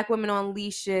black women on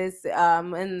leashes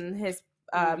in his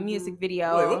music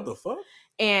video. Wait, what the fuck?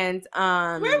 And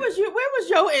Where was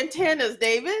your antennas,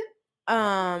 David?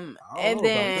 And about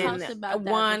then this. Talked about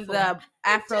that won before. the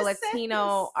Afro just said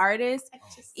Latino this. artist.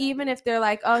 Even if they're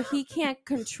like, oh, he can't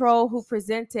control who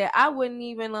presented, I wouldn't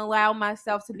even allow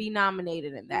myself to be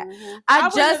nominated in that. I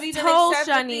wouldn't just have even told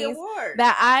accepted the Shanice award.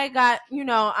 that I got,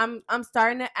 I'm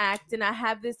starting to act, and I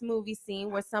have this movie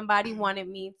scene where somebody wanted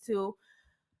me to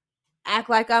act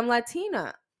like I'm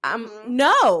Latina. Mhm.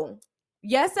 No.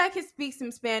 Yes, I can speak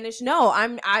some Spanish. No,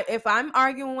 if I'm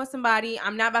arguing with somebody,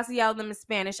 I'm not about to yell at them in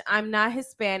Spanish. I'm not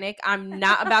Hispanic. I'm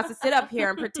not about to sit up here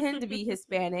and pretend to be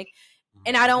Hispanic.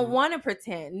 And I don't want to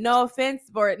pretend. No offense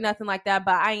or nothing like that,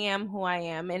 but I am who I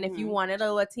am. And if you Mhm. wanted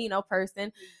a Latino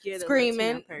person Get a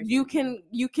screaming, Latino person.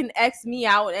 you can X me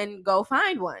out and go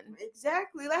find one.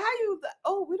 Exactly. Like how you?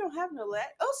 Oh, we don't have no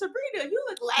Latin. Oh, Sabrina, you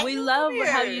look Latin. We love Come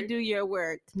how here. you do your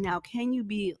work. Now, can you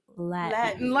be Latin?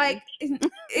 Latin. Like Hey,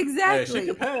 exactly. she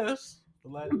can pass.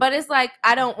 But it's like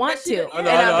I don't want But she- to, I and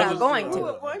know, I'm I not just- going Who to.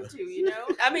 would want to? You know.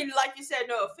 I mean, like you said,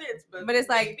 no offense, but But it's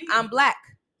like maybe. I'm black,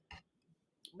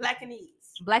 Blackanese.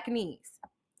 Blackanese.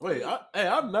 Wait,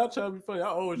 I'm not trying to be funny. I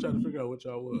always try to figure out what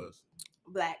y'all was.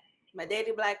 Black. My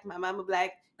daddy black. My mama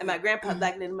black, and my grandpa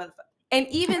black than the motherfucker. And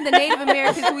even the Native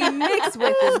Americans we mix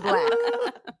with is black.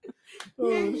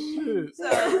 Oh shit.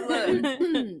 So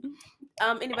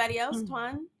look. Anybody else?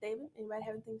 Twan, David. Anybody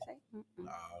have anything to say?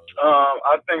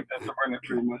 I think that Sabrina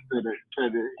pretty much said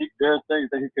it. There are things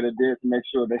that he could have did to make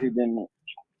sure that he didn't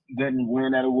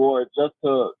win that award, just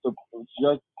to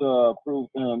prove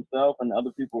to himself and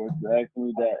other people asking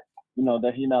me that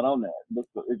that he not on that. But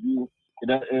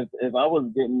if I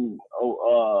was getting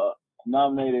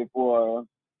nominated for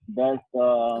best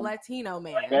Latino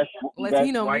man,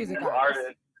 Latino white music new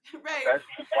artist. Right.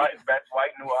 best white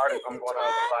new artist, I'm going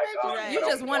to Right. You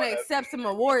just want to accept some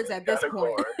awards at this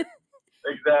point.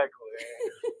 Exactly.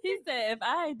 He said, if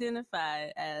I identify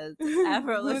as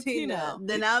Afro Latina, Latino.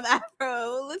 then I'm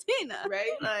Afro Latina. Right.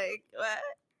 Like, what?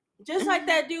 Just like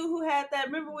that dude who had that.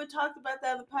 Remember we talked about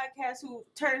that on the podcast who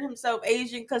turned himself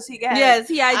Asian because he got Yes,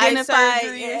 he eye identified.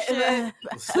 surgery and shit.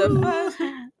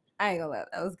 I ain't gonna lie,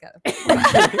 that was kind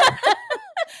of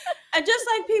And just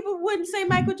like people wouldn't say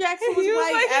Michael Jackson was He was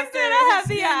white like, he after said, "I have his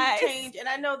the skin eyes." change, and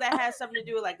I know that has something to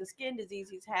do with like the skin disease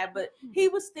he's had, but he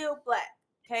was still black.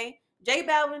 Okay, J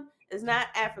Balvin is not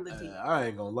Afro Latino. I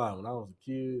ain't gonna lie. When I was a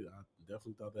kid, I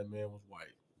definitely thought that man was white.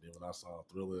 Then when I saw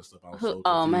Thriller and stuff, I was so confused.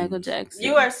 Oh, Michael Jackson.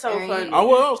 You are so Right. funny. I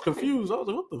was confused. I was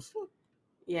like, what the fuck?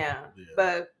 Yeah, Yeah.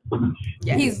 but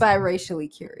yes. He's biracially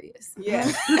curious. Yeah.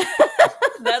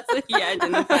 That's what he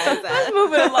identifies as. Let's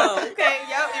move it along. Okay,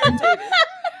 y'all irritated.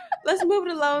 Let's move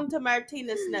it along to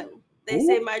Martina Snow. They Who?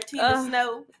 say Martina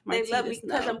Snow. They Martina love me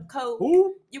because Snow. I'm cold.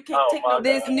 Who? You can't take no.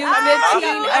 This new Ah,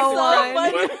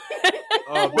 1501. that's so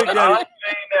funny. Big When I Daddy.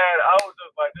 seen that, I was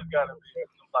just like, this gotta be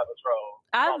some type of troll.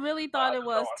 I really thought it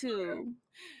was too.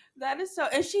 That is so.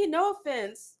 And she, no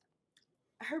offense,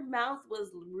 her mouth was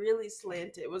really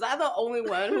slanted. Was I the only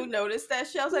one who noticed that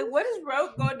shit? I was like, what is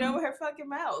rope going on with her fucking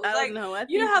mouth? I Like, don't know.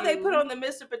 you know how they put on the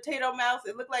Mr. Potato mouth?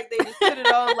 It looked like they just put it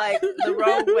on like the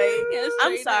wrong way.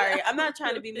 I'm sorry. I'm not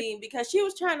trying to be mean because she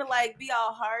was trying to like be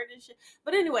all hard and shit.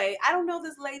 But anyway, I don't know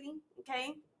this lady.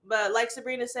 Okay, But like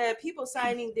Sabrina said, people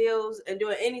signing deals and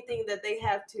doing anything that they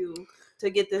have to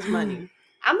get this money.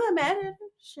 I'm not mad at it.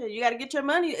 Shit, you got to get your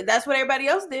money. That's what everybody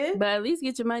else did. But at least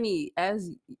get your money as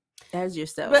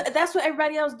yourself. But that's what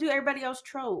everybody else do. Everybody else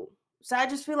troll. So I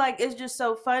just feel like it's just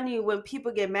so funny when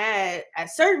people get mad at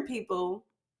certain people,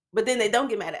 but then they don't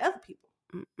get mad at other people.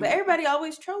 But everybody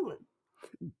always trolling.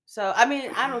 So I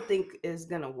mean, I don't think it's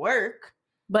gonna work.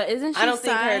 But isn't she I don't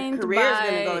think her career is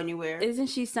gonna go by? anywhere. Isn't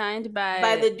she signed by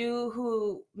By the dude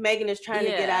who Megan is trying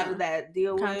to get out of that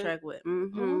deal contract with?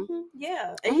 Mm-hmm.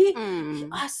 Yeah, and he,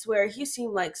 I swear, he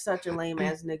seemed like such a lame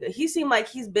ass nigga. He seemed like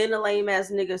he's been a lame ass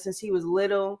nigga since he was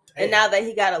little, and now that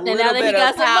he got a little bit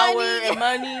of power and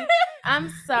money.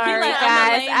 I'm sorry, like,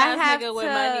 guys. I'm a lame-ass nigga with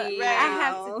money. I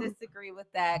have to disagree with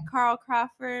that. Carl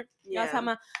Crawford, y'all talking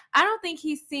about? I don't think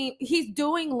he's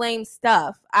doing lame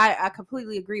stuff. I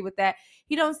completely agree with that.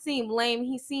 He don't seem lame.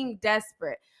 He seemed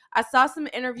desperate. I saw some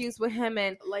interviews with him,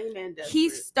 and lame and desperate.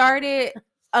 He started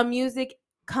a music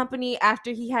company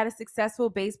after he had a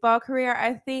successful baseball career,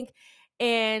 I think.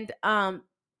 And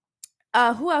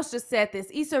who else just said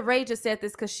this? Issa Rae just said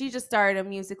this because she just started a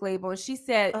music label, and she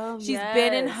said she's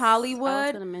been in Hollywood. I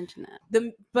was gonna mention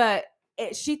that.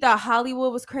 She thought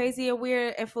Hollywood was crazy and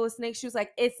weird and full of snakes. She was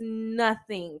like, it's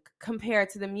nothing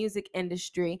compared to the music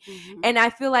industry. And I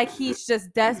feel like he's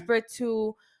just desperate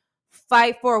to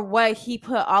fight for what he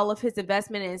put all of his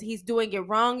investment in. He's doing it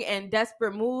wrong, and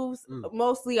desperate moves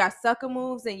mostly are sucker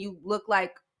moves, and you look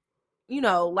like,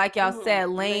 like y'all said,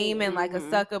 lame and like a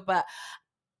sucker. But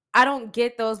I don't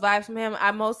get those vibes from him.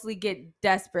 I mostly get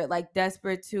desperate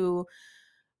to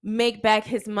make back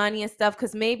his money and stuff,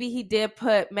 because maybe he did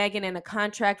put Megan in a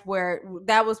contract where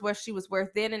that was what she was worth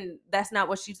then, and that's not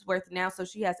what she's worth now. So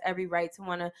she has every right to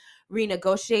want to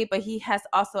renegotiate, but he has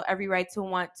also every right to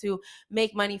want to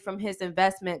make money from his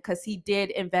investment, because he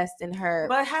did invest in her.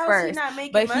 But how is he not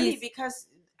making money? Because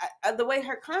the way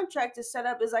her contract is set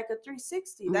up is like a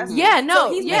 360. That's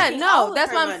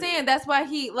that's what I'm saying. That's why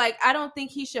I don't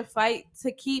think he should fight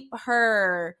to keep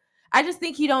her. I just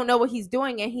think he don't know what he's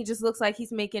doing, and he just looks like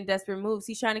he's making desperate moves.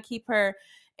 He's trying to keep her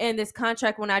in this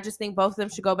contract when I just think both of them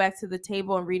should go back to the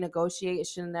table and renegotiate. It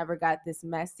should have never got this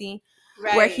messy,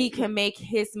 where he can make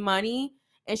his money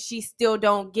and she still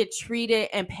don't get treated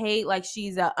and paid like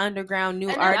she's an underground new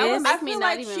artist. I feel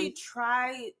like she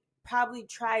probably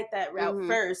tried that route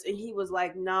first, and he was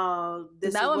like, no,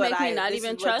 that would make me not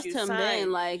even trust him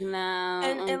then. Like, nah.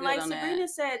 And like Sabrina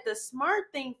said, the smart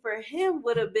thing for him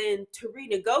would have been to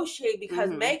renegotiate,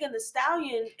 because Megan Thee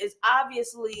Stallion is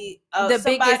obviously the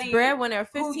biggest breadwinner,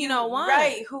 1501,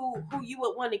 right? Who you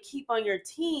would want to keep on your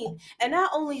team. And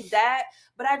not only that,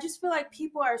 but I just feel like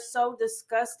people are so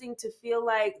disgusting to feel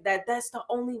like that's the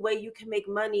only way you can make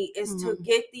money is to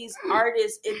get these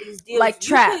artists in these deals. Like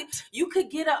trapped. You could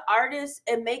get an artist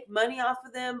and make money off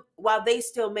of them while they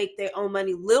still make their own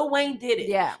money. Lil Wayne did it.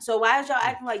 Yeah. So why is y'all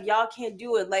acting like y'all can't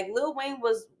do it? Like, Lil Wayne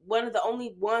was one of the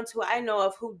only ones who I know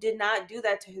of who did not do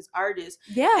that to his artists.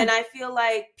 Yeah. And I feel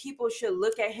like people should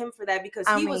look at him for that, because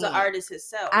he was an artist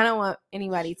himself. I don't want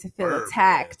anybody to feel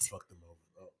attacked.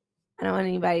 I don't want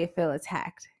anybody to feel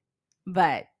attacked.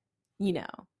 But,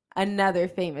 another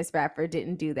famous rapper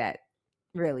didn't do that,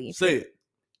 really. Say it.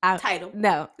 Title.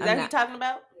 No. Is that who you're talking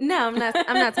about? No, I'm not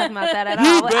talking about that at all.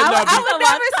 I would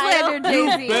never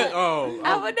slander Jay-Z.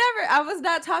 I was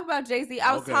not talking about Jay-Z.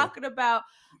 I was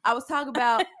talking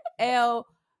about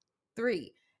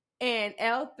L3. And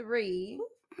L3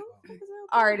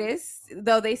 artists,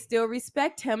 though they still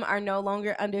respect him, are no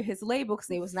longer under his label because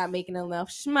they was not making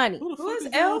enough money. Who is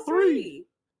L3?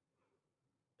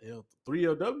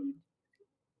 L3LW?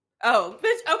 Oh,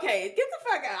 bitch. Okay, get the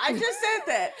fuck out. I just said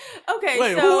that. Okay,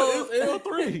 wait, so who is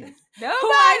L3?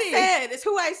 Nobody. It's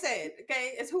who I said.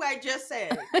 Okay, it's who I just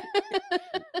said.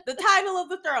 The title of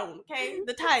the throne. Okay,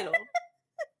 the title.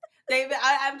 David,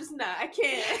 I'm just not. I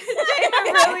can't.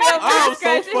 David really I'm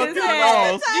so fucking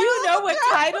lost. Do you know what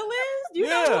title is? Do you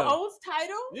know who owns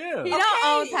title? Yeah. He don't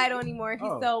own title anymore. He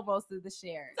sold most of the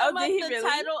shares. Oh, did he really?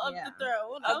 Title of the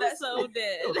throne. Oh, that's so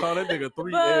dead. Call that nigga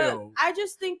 3L. I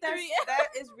just think that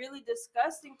is really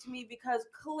disgusting to me, because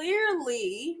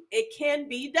clearly it can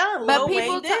be done. But Lil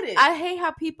Wayne did it. I hate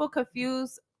how people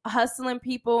confuse hustling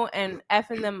people and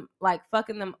effing them, like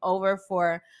fucking them over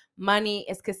for money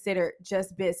is considered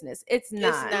just business. It's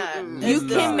not. You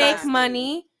can make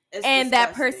money and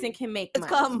that person can make money.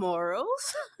 It's called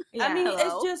morals. Yeah. I mean,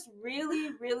 it's just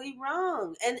really, really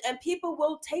wrong. And people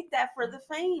will take that for the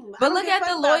fame. But look at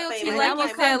the loyalty, like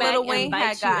you said, Lil Wayne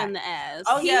had got in the ass.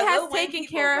 Oh, he has taken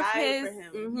care of his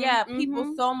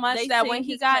people so much that when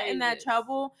he got in that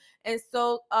trouble and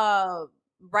so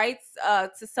rights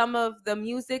to some of the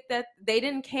music that they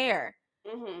didn't care.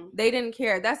 Mm-hmm. They didn't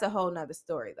care. That's a whole nother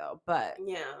story though. But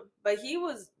Yeah, but he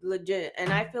was legit,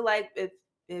 and I feel like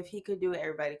if he could do it,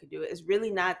 everybody could do it. It's really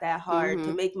not that hard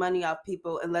to make money off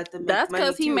people and let them make That's money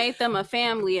because he too. made them a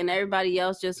family, and everybody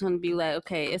else just want to be like,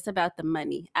 okay, it's about the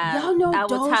money. Y'all know I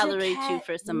will Doja tolerate you Cat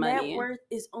for some net money. worth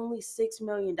is only $6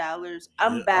 million.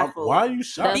 I'm baffled. Why are you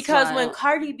shocked? That's Because wild. when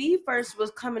Cardi B first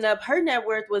was coming up, her net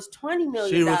worth was $20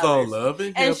 million. She was on Love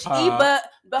and and Hip Hop.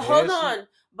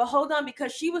 but hold on,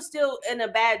 because she was still in a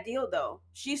bad deal though.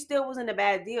 She still was in a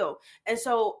bad deal, and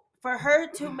so for her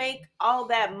to make all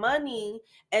that money,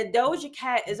 and Doja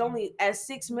Cat is only at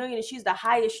 6 million, and she's the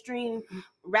highest stream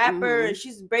rapper, and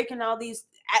she's breaking all these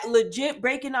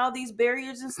breaking all these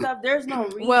barriers and stuff. There's no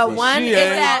reason. Well, But one she is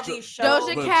ain't that tr-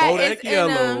 Doja but Cat Bodak is in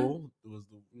Yellow was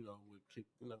the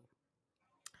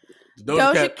the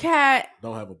Doja Cat.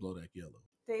 don't have a Bodak Yellow.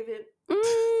 David,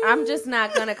 I'm just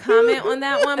not gonna comment on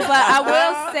that one, but I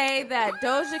will say that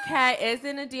Doja Cat is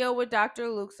in a deal with Dr.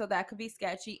 Luke, so that could be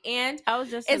sketchy. And I was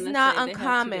just it's gonna not say they have two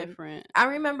uncommon. different. I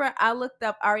remember I looked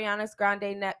up Ariana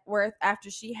Grande net worth after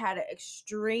she had an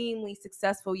extremely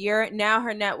successful year. Now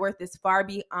her net worth is far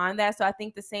beyond that, so I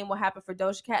think the same will happen for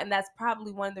Doja Cat, and that's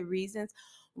probably one of the reasons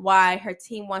why her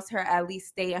team wants her at least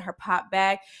stay in her pop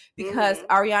bag, because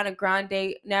Ariana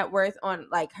Grande net worth on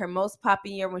like her most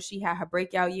popping year when she had her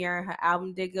breakout year and her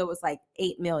album Digga was like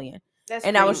 8 million. that's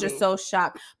and crazy. I was just so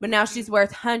shocked. But now she's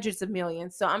worth hundreds of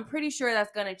millions. So I'm pretty sure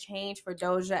that's going to change for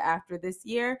Doja after this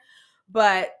year.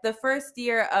 But the first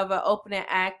year of an opening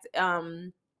act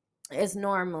is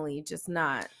normally just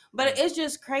not. But it's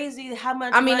just crazy how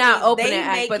much. I mean, money not opening they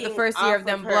act, but the making first year off of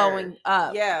them her. blowing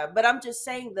up. Yeah, but I'm just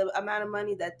saying the amount of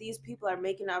money that these people are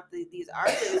making off these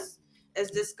artists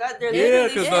is disgusting. They're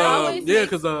literally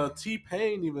because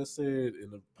T-Pain even said in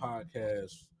the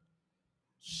podcast,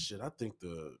 shit, I think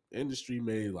the industry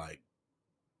made like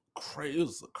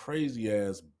crazy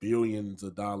ass billions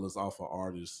of dollars off of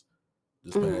artists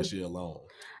this past year alone.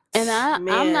 And I'm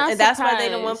not and surprised. that's why they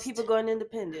don't want people going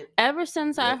independent. Ever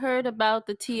since I heard about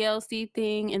the TLC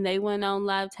thing and they went on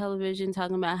live television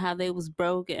talking about how they was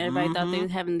broke and everybody thought they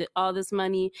was having all this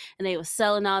money and they was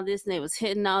selling all this and they was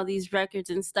hitting all these records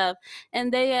and stuff,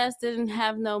 and they didn't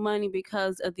have no money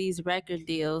because of these record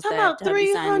deals. Talking about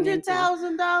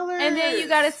 $300,000, and then you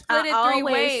got to split it three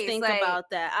ways. Think about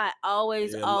that. I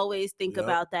always think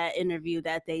about that interview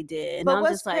that they did, and but I'm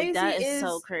just like, that is is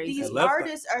so crazy. These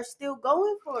artists are still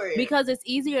going for it because it's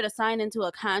easier to sign into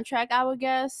a contract, I would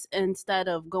guess, instead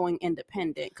of going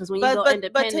independent. Because when you go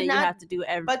independent, you have to do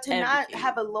everything. But to not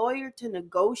have a lawyer to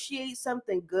negotiate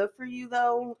something good for you,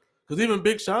 though. Because even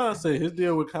Big Sean said his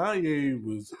deal with Kanye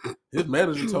was, his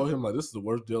manager told him like, this is the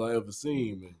worst deal I ever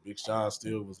seen, and Big Sean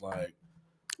still was like,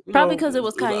 probably because it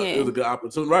was Kanye. It was a good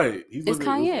opportunity, right? It's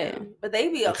Kanye, but they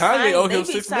be Kanye owed him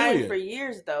 $6 million for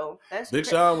years though. That's Big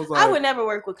Sean was like, I would never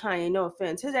work with Kanye. No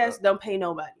offense, his ass don't pay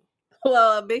nobody.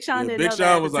 Well, Big Sean didn't know that. Big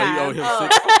Sean was like, he owed him $6.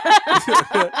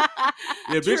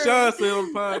 Big Sean said on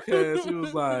the podcast, he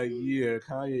was like, yeah,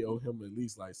 Kanye owed him at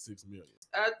least like $6 million.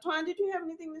 Twan, did you have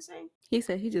anything to say? He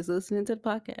said he just listening to the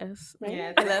podcast.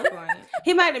 Yeah, that's funny.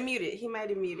 He might have muted. He might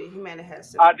have had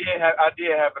some. I did have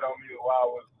it on mute while I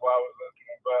was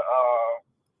listening,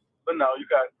 but no, you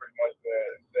guys pretty much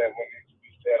said what needs to be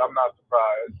said. I'm not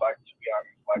surprised. Like, to be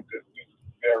honest, like this is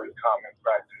very common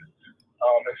practice,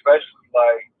 especially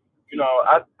like. You know,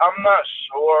 I'm not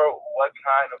sure what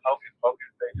kind of hocus pocus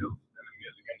they do in the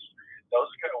music industry.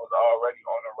 Doja Cat was already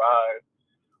on the rise,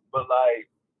 but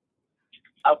like,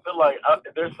 I feel like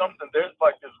there's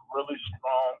like this really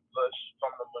strong push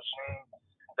from the machine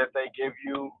that they give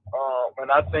you,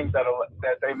 and I think that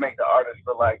they make the artist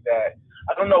feel like that.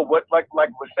 I don't know what like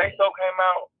when Say So came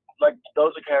out, like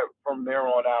Doja Cat from there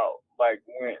on out like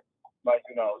went like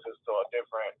just to a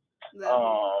different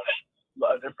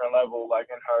level, like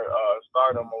in her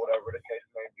stardom or whatever the case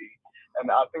may be.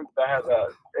 And I think that has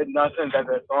it's not saying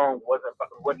that song wouldn't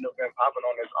have been popping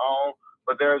on its own,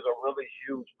 but there's a really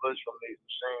huge push from these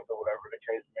machines or whatever the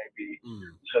case may be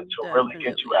to really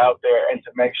get you out there and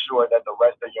to make sure that the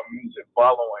rest of your music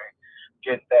following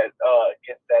gets that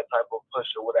type of push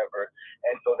or whatever.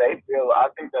 And so I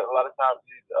think that a lot of times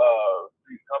these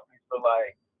companies feel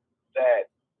like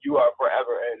that you are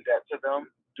forever in debt to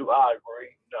them. Do I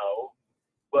agree? No.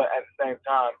 But at the same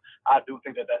time, I do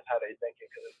think that that's how they think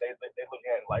it, because they look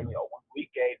at it like,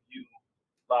 we gave you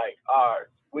like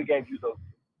we gave you the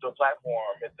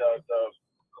platform, and the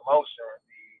promotion,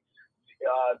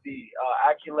 the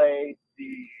accolades,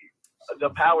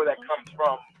 the power that comes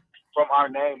from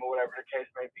our name or whatever the case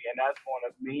may be, and that's going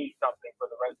to mean something for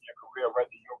the rest of your career,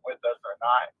 whether you're with us or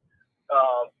not.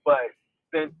 But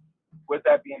since with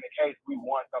that being the case, we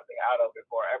want something out of it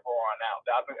forever on out.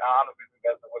 I honestly think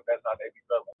that's how they be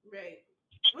feeling. Right.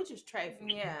 Which is trifling.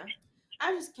 Yeah.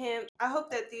 I just can't. I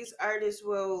hope that these artists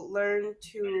will learn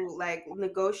to like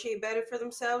negotiate better for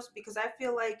themselves, because I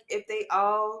feel like if they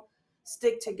all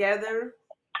stick together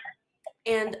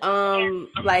and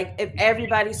like if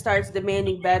everybody starts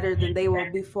demanding better, then they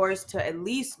will be forced to at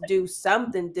least do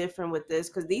something different with this,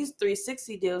 because these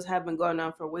 360 deals have been going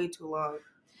on for way too long.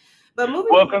 But moving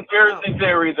Well, conspiracy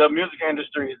theory, the music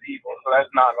industry is evil, so that's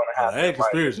not going to happen. That ain't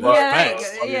conspiracy. Right? That's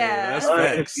facts. Yeah. That's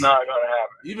It's facts. not going to happen.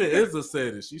 Even Izza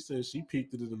said it. She said she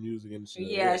peeked it in the music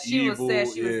industry. Yeah, she evil, said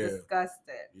she was yeah.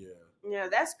 disgusted. Yeah,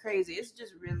 that's crazy. It's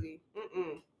just really.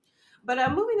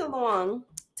 But moving along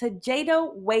to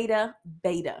Jada Wada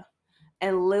Beta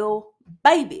and Lil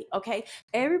Baby. Okay,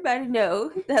 everybody know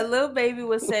that Lil Baby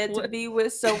was said to be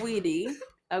with Saweetie.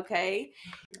 Okay,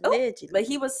 but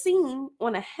he was seen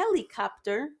on a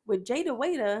helicopter with Jada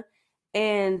Wada,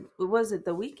 and was it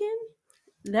The Weeknd?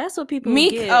 That's what people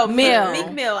Meek get. Mill.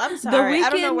 Meek Mill. I'm sorry. I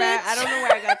don't know Weeknd, where bitch. I don't know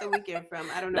where I got The Weeknd from.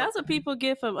 I don't know. That's what people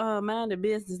get from mind the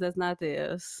business that's not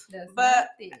theirs. But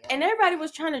and everybody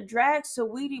was trying to drag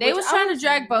Saweetie. They which was I trying to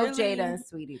drag both really- Jada and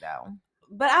Sweetie though.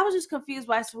 But I was just confused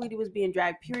why Saweetie was being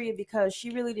dragged, period, because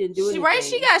she really didn't do anything. Right?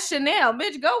 She got Chanel,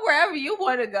 bitch. Go wherever you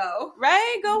want to go.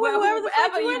 right. Go with Well, whoever the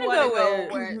fuck whoever you you want to wanna go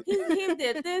go with. He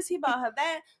did this. He bought her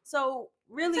that. So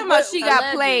really, Talking about she got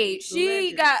Alleged. played. She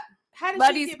Alleged. got how did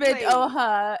buddy she get spent played? on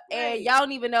her, and Right. y'all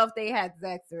don't even know if they had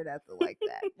sex or nothing like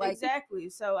that. Like, Exactly.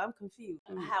 So I'm confused.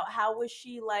 Mm. How was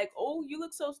she like? Oh, you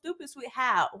look so stupid, sweet.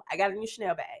 How? I got a new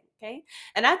Chanel bag. Okay,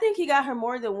 and I think he got her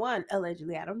more than one.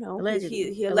 Allegedly, I don't know. Allegedly. He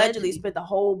allegedly Allegedly. spent a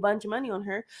whole bunch of money on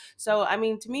her. So I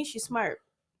mean, to me, she's smart.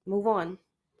 Move on.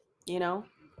 You know.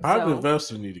 Private So-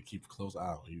 investors need to keep a close eye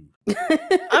on you.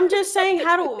 I'm just saying,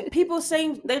 how do people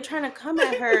saying they're trying to come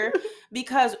at her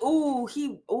because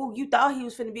you thought he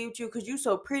was finna be with you because you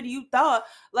so pretty, you thought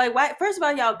like why? First of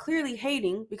all, y'all clearly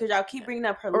hating because y'all keep bringing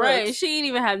up her looks. Right, she didn't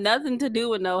even have nothing to do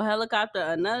with no helicopter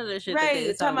or none of the shit. that they Right,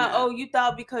 was talking about you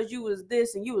thought because you was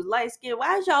this and you was light skinned.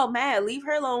 Why is y'all mad? Leave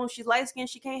her alone. She's light skinned.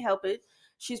 She can't help it.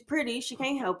 She's pretty. She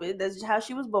can't help it. That's just how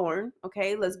she was born.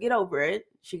 Okay, let's get over it.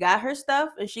 She got her stuff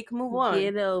and she can move on.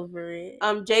 Get over it.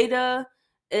 Jada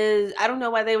is, I don't know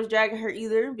why they was dragging her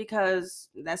either, because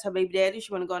that's her baby daddy.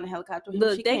 She want to go on a helicopter with him.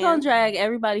 Look, She they can. gonna drag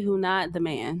everybody who not the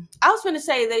man. I was finna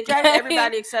say they dragged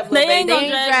everybody except Lil They ain't Baby. they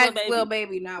gonna ain't drag dragged Lil Lil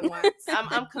Baby not once.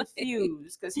 I'm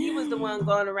confused because he was the one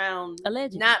going around.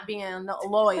 Allegedly. Not being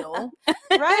loyal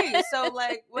Right. So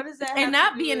like, what is that? and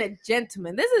not being a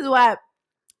gentleman. This is why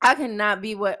I cannot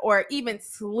be with or even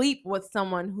sleep with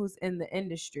someone who's in the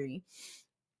industry,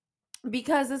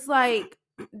 because it's like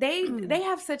they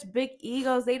have such big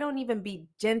egos. They don't even be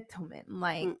gentlemen.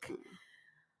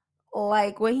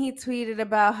 Like when he tweeted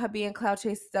about her being clout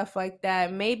chase, stuff like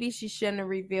that. Maybe she shouldn't have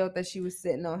revealed that she was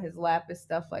sitting on his lap and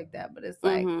stuff like that. But it's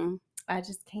like I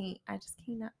just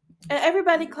cannot. And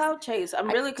everybody cloud chase. I'm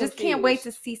really I confused. just can't wait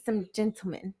to see some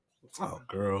gentlemen. Oh,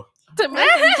 girl.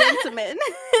 Domestic gentlemen.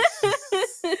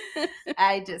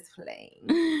 I just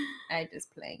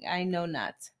playing. I know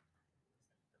not.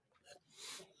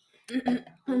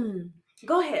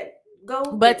 Go ahead. Go.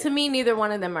 But to me, neither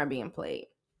one of them are being played.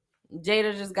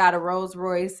 Jada just got a Rolls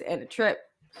Royce and a trip.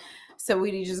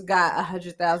 Saweetie just got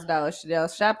 $100,000 Chanel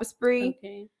shopping spree.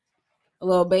 Okay.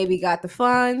 Lil Baby got the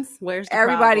funds. Where's the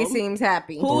Everybody problem? seems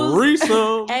happy.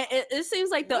 Threesome. And it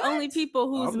seems like the only people I'm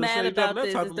who's just mad saying, about that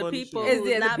this type is of the money people shit. who's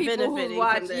Is it the not people who's benefiting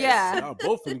watch- from this. yeah. Y'all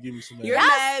both finna give me some You're ass.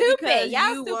 Y'all mad stupid. because Y'all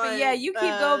you stupid. want, Yeah, you keep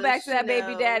going back to that baby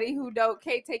Chanel. daddy who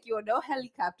can't take you on no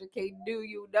helicopter, can't do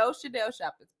you no Chanel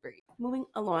shopping spree. Moving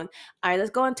along. All right, let's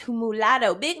go into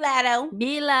Mulatto. Big Latto.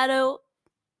 Mulatto.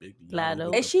 Big Lotto.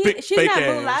 And Big she's fake not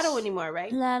ass. Mulatto anymore,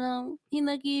 right? Lotto. He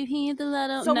lucky if he ain't the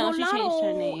Lotto. So No, she changed her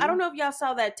Mulatto, name. I don't know if y'all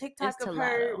saw that TikTok It's of to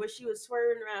her Lotto. where she was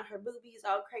swerving around her boobies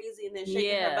all crazy and then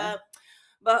shaking her Yeah. butt.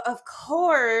 But of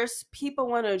course, people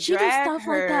want to She does drag stuff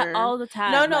her. like that all the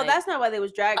time. No, like, that's not why they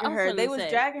was dragging I was her. They finna was say.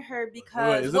 dragging her Wait,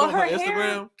 because is it on her hair.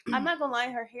 Instagram? I'm not gonna lie,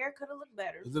 her hair could have looked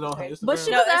better. Is it on her Okay. Instagram? But she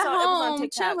No, was it's at on- it was on home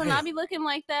TikTok. chilling. I be looking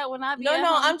like that when I be No, at no,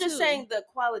 home I'm just too. saying the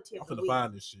quality I'm of the finna wig.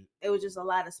 find this shit. It was just a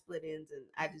lot of split ends, and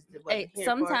I just wasn't Hey, here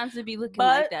sometimes it be looking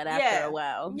But, like that after yeah. a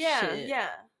while. for it. Yeah, Shit. yeah.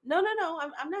 No.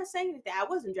 I'm not saying anything. I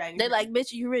wasn't dragging They her. like,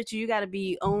 bitch, you rich. You gotta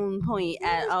be on point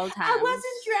at all times. I wasn't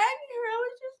dragging her. I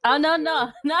was just Oh no,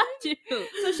 not you.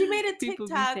 So she made a People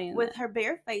be TikTok saying with that. her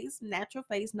bare face, natural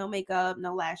face, no makeup,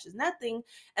 no lashes, nothing.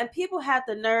 And people had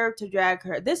the nerve to drag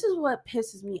her. This is what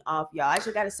pisses me off, y'all. I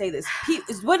just got to say this.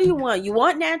 What do you want? You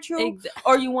want natural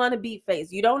or you want to be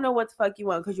face? You don't know what the fuck you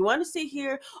want because you want to sit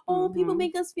here. Oh, people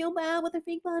make us feel bad with their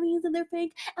fake bodies and their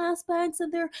fake aspects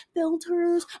and their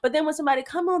filters. But then when somebody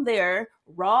come on there,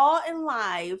 raw and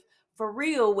live, for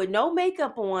real, with no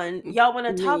makeup on, y'all want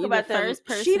to talk about them.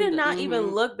 She did not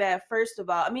even look bad, first of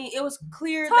all. I mean, it was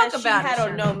clear that she had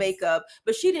on no makeup,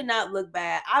 but she did not look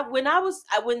bad. When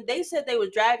they said they was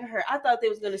dragging her, I thought they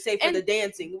was going to say for the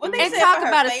dancing. When they said talk for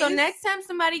about her it. So face, next time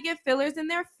somebody get fillers in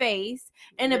their face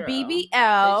and a Girl,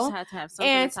 BBL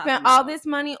and spend all this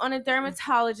money on a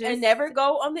dermatologist and never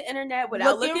go on the internet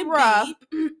without looking rough,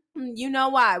 beat. you know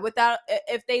why? Without,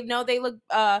 if they know they look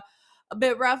a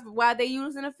bit rough, why they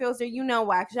using a filter, you know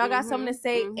why? Because y'all got something to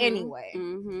say anyway.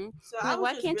 So like,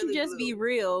 why can't you just be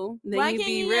real? Then why you can't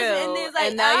be you real, and then it's like,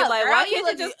 and now you're like, girl, why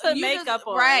can't you just put makeup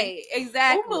on? Right,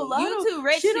 exactly. You too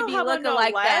rich to be looking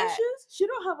like that. She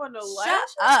don't have on no Shut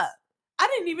lashes. up. I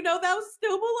didn't even know that was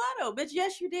still mulatto, bitch.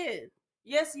 Yes, you did.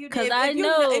 Yes, you did. Because if you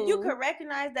know could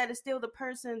recognize that it's still the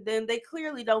person, then they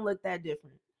clearly don't look that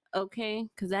different. Okay,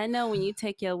 because I know when you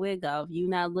take your wig off, you're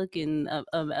not looking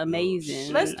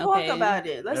amazing. Let's talk about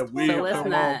it. Let's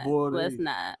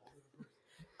not.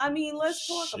 I mean, let's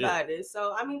talk about it.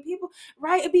 So, I mean, people,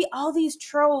 right? It'd be all these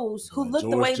trolls who look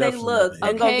the way they look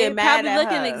and go get mad at her.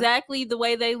 Probably looking exactly the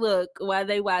way they look while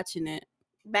they watching it.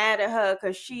 Mad at her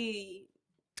because she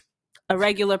a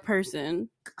regular person.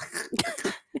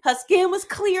 Her skin was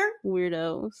clear.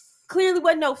 Weirdos. Clearly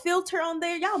wasn't no filter on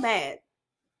there. Y'all mad.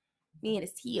 Man,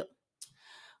 it's heel.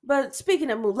 But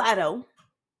speaking of mulatto,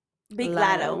 Big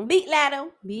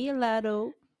Latto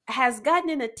has gotten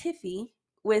in a tiffy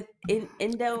with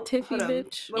Endo. Tiffy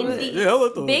bitch.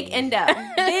 Big Endo.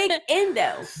 Big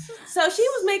Endo. So she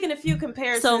was making a few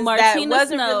comparisons so Martina that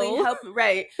wasn't Snow. really helping.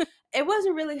 Right. It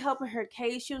wasn't really helping her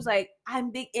case. She was like,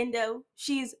 I'm Big Endo.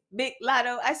 She's Big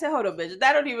Latto. I said, hold on, bitch.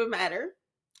 That don't even matter.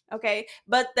 Okay.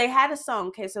 But they had a song.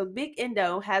 Okay. So Big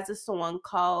Endo has a song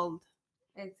called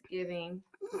It's Giving.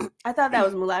 I thought that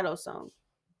was Mulatto's song.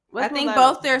 I think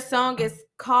both their song is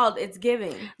called It's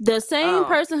Giving. The same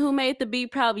person who made the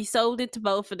beat probably sold it to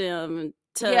both of them.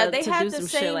 They had do the some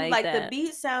same, shit like that. The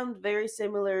beat sounds very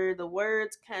similar. The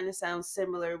words kind of sound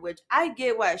similar, which I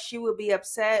get why she would be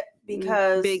upset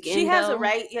because she has a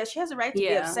right. Yeah, she has a right to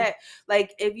be upset.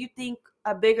 Like if you think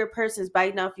a bigger person's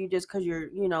biting off you just because you're,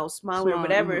 smaller or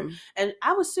whatever. And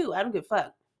I would sue. I don't give a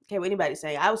fuck. Okay, what anybody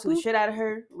say? I would sue the shit out of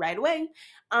her right away.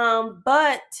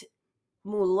 But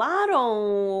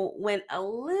Mulatto went a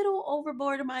little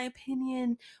overboard in my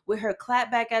opinion with her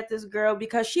clap back at this girl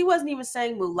because she wasn't even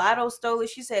saying Mulatto stole it.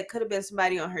 She said it could have been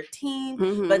somebody on her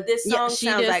team, but this song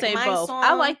sounds like my song.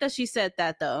 I like that she said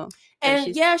that though.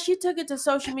 And she took it to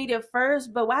social media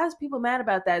first, but why is people mad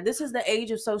about that? This is the age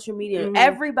of social media.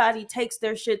 Everybody takes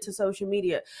their shit to social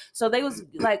media. So they was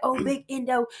like, oh, Big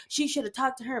Endo, she should have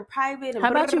talked to her in private. And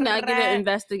how about you not get it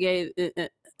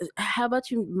investigated? How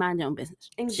about you mind your own business?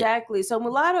 Exactly. Shit. So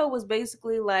Mulatto was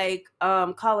basically like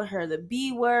calling her the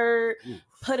B word,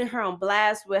 putting her on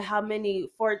blast with how many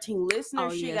 14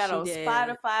 listeners she got on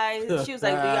Spotify. She was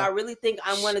like, do y'all really think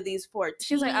I'm one of these 14?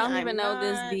 She was like, I don't even know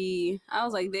this B. I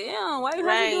was like, damn, why you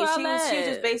have to do all that? She was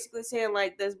just basically saying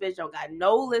like, this bitch don't got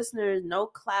no listeners, no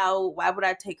clout. Why would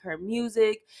I take her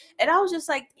music? And I was just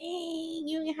like, dang,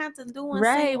 you didn't have to do one.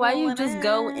 Right, why you just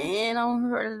go in on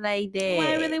her like that?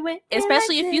 Why I really went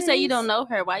especially if you say you don't know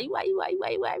her. Why you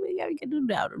gotta do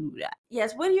that?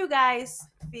 Yes, what do you guys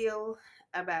feel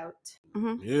about?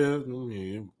 Yeah.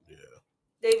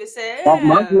 David said.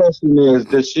 My question is,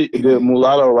 did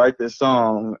Mulatto write this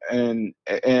song and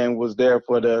was there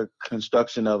for the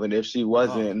construction of it? If she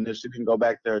wasn't, and if she didn't go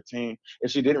back to her team,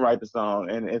 if she didn't write the song,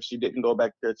 and if she didn't go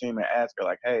back to her team and ask her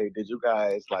like, hey, did you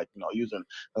guys using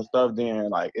her stuff?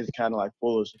 Then it's kind of like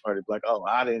foolish for her to be like, oh,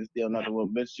 I didn't steal nothing. Well,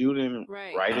 bitch, you didn't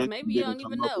write it. Maybe you don't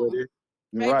even know.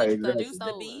 Right, produce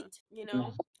the beat,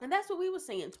 and that's what we were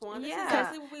saying, Twan.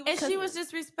 Yeah, and she was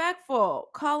disrespectful,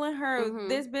 calling her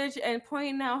this bitch and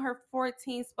pointing out her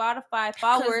 14 Spotify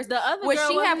followers. The other which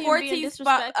girl she had 14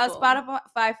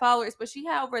 Spotify followers, but she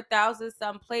had over 1,000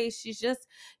 some plays. She's just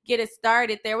getting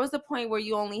started. There was a point where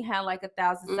you only had like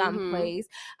 1,000 something plays.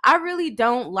 I really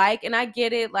don't like, and I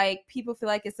get it, like people feel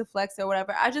like it's a flex or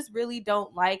whatever. I just really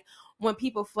don't like when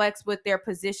people flex with their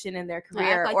position in their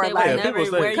career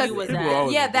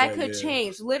that could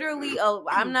change. Literally,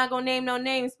 I'm not gonna name no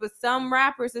names, but some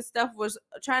rappers and stuff was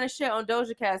trying to shit on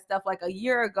Doja Cat stuff like a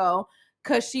year ago.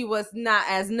 because she was not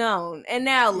as known. And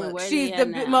now look, where she's they the at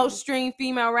now? most streamed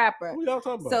female rapper. Who y'all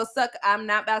talking So about? I'm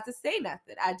not about to say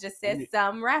nothing. I just said Give me-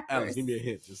 some rappers. Alex, give me a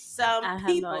hint. Just Some I have no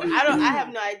people. idea. I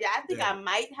have no idea. I think Yeah. I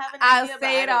might have an I'll idea. but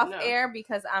say I it don't off know. air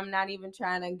because I'm not even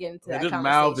trying to get into that just conversation.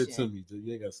 mouth it to me.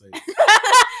 You ain't gotta say it.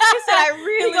 He said, I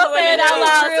really gonna say it wanna out know.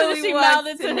 loud. really Soon as she wants mouthed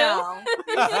it to to him. know.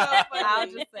 funny. I'll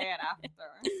just say it after.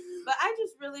 But I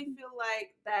just really feel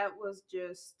like that was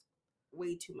just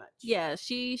way too much. Yeah,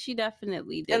 she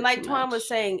definitely did. And like too Twan much. was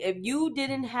saying, if you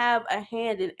didn't have a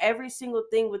hand in every single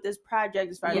thing with this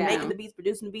project, as far as Yeah. making the beats,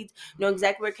 producing the beats, know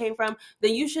exactly where it came from,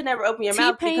 then you should never open your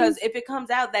mouth, T-Pain- because if it comes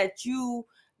out that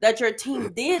your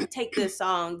team did take this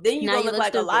song, then you Now gonna look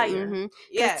like a stupid. liar. Mhm.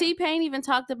 Yeah. T-Pain even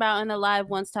talked about in a live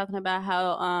once, talking about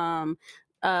how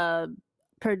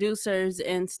producers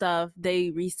and stuff,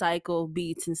 they recycle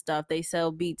beats and stuff. They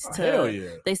sell beats Hell to yeah.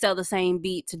 they sell the same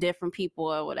beat to different people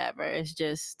or whatever. It's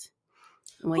just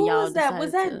when Who y'all was that?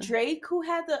 Was that decided to- Drake who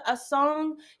had a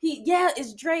song?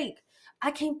 It's Drake.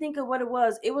 I can't think of what it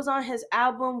was. It was on his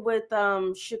album with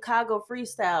Chicago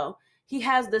Freestyle. He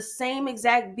has the same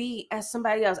exact beat as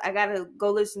somebody else. I gotta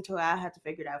go listen to it. I have to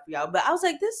figure it out for y'all. But I was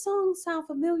like, this song sound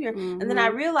familiar. And then I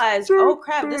Mhm. realized, oh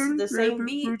crap, this is the same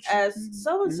beat as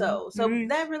so and so. So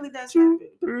that really does happen.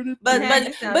 But Yeah,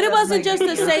 it sounds it wasn't just just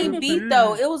like the it. same beat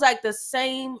though. It was like the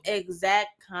same exact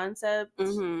concept.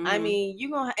 Mhm. I mean,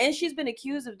 and she's been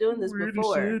accused of doing this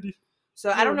before.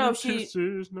 So I don't know if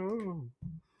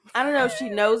she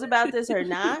knows about this or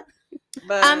not.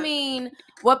 But I mean,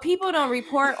 what people don't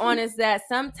report on is that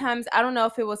sometimes, I don't know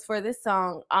if it was for this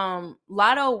song,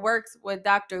 Lotto works with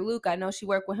Dr. Luke. I know she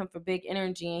worked with him for Big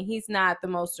Energy, and he's not the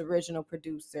most original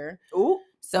producer. ooh,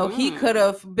 So he could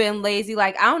have been lazy.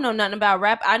 Like, I don't know nothing about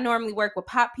rap. I normally work with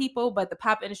pop people, but the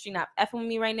pop industry not effing with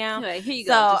me right now. Like, here you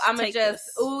So go. I'm gonna take just,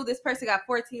 this. this person got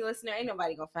 14 listeners. Ain't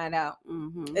nobody gonna find out.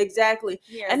 Mhm. exactly.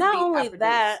 Here's And the not beat I only produced.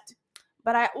 that,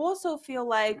 but I also feel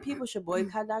like people should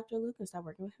boycott Dr. Luke and stop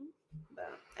working with him.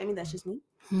 But I mean, that's just me.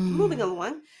 Moving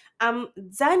along.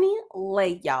 Zanny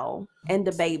Leao and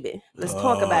the baby. Let's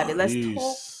talk about it. Let's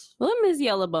talk. What Miss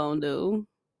Yellowbone do?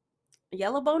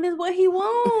 Yellowbone is what he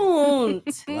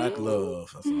wants. Black love.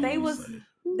 That's all They I'm was- saying.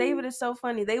 David is so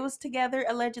funny. They was together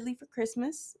allegedly for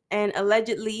Christmas and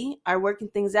allegedly are working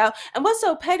things out. And what's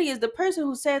so petty is the person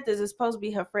who said this is supposed to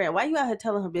be her friend. Why you out here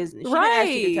telling her business? She didn't ask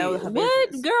you to tell her What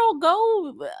business. girl,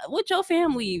 go with your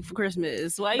family for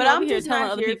Christmas? Why you But over I'm here just telling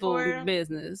not other here people for it.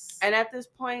 business? And at this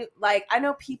point, like, I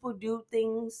know people do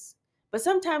things, but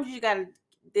sometimes you gotta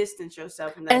distance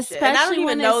yourself from that shit. And I don't Especially even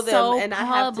when know it's them, so and I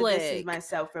have to distance public.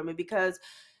 myself from it because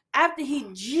after he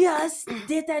just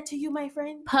did that to you, my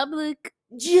friend, Public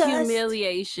just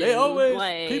humiliation. They always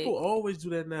like, people always do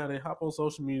that now. They hop on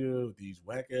social media with these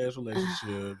whack ass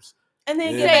relationships. and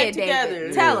then Yeah. get Say back it, David.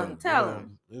 together. Tell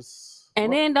him. It's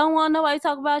and then don't want nobody to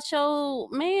talk about your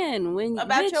man when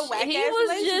About your bitch, whack he ass was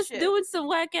just relationship. doing some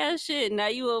whack ass shit. Now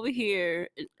you over here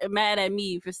mad at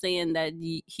me for saying that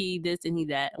he this and he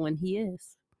that when he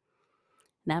is.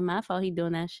 Not my fault he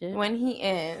doing that shit. When he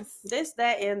is. This,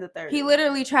 that, and the third. He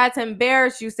literally tried to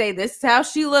embarrass you. Say this is how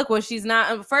she look when she's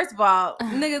not. First of all,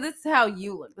 nigga, this is how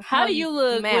you look. This is How do you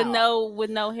look smell. with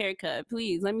no haircut?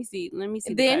 Please let me see. Let me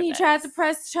see. Then he tried to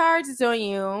press charges on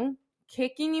you,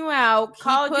 kicking you out,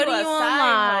 called you putting a you on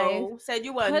side live. hoe, said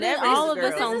you were putting never all his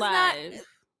of girl. us on This is not- live.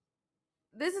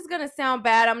 This is gonna sound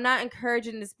bad. I'm not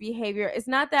encouraging this behavior. It's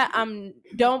not that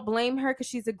don't blame her because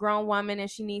she's a grown woman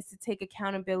and she needs to take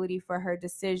accountability for her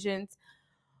decisions.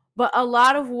 But a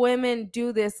lot of women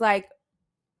do this. Like,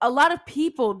 a lot of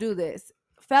people do this.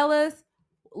 Fellas,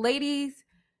 ladies,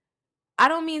 I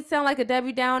don't mean sound like a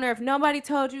Debbie Downer. If nobody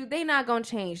told you, they not gonna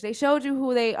change. They showed you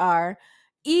who they are.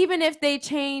 Even if they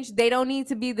change, they don't need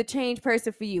to be the change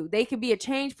person for you. They could be a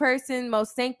change person,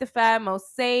 most sanctified,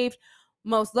 most saved,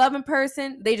 most loving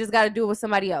person. They just got to do it with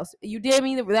somebody else. You did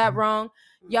me that wrong.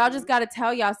 Y'all just got to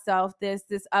tell yourself this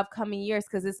upcoming years,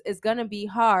 because it's going to be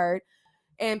hard.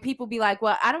 And people be like,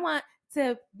 well, I don't want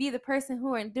to be the person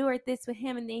who endured this with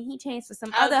him and then he changed for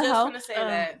some I was other just hoe. gonna say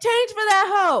that. Change for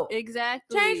that hoe.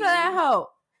 Exactly. Change for that hoe.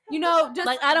 You know, just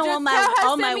Like, I don't just want tell her,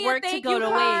 all send my me a work to thank go you to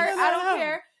card. waste. I don't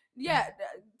care. Yeah,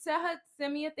 tell her,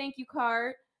 send me a thank you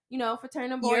card. You know, for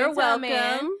turning boy You're into a man,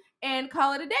 welcome. and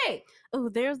call it a day. Oh,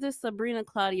 there's this Sabrina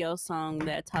Claudio song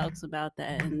that talks about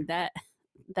that, and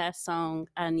that song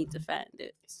I need to find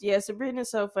it. Yeah,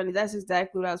 Sabrina's so funny. That's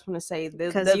exactly what I was going to say.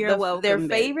 'Cause you're welcome, Their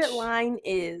favorite bitch. line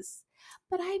is,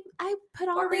 "But I put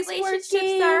all Or this work relationships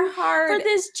in are hard. for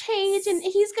this change, and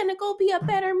he's gonna go be a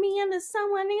better man than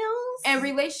someone else." And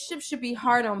relationships should be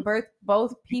hard on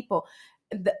both people.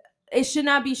 it should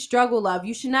not be struggle love.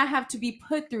 You should not have to be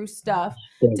put through stuff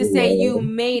to say you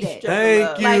made it.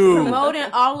 Thank Like you. promoting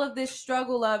all of this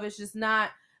struggle love is just not.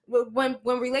 When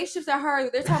relationships are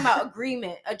hard, they're talking about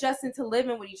agreement, adjusting to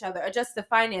living with each other, adjusting to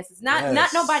finances. Not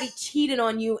nobody cheating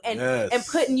on you and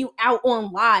putting you out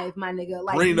on live, my nigga.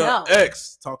 Like bring no. up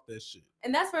X, talk that shit.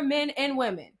 And that's for men and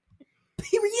women.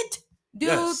 Period. Dude,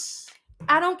 Yes.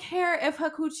 I don't care if her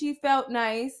coochie felt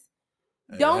nice.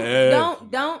 Don't, no,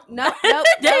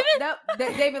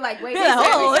 David, like, wait, Yeah,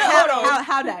 hold on.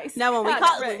 How nice? Now when we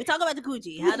talk about the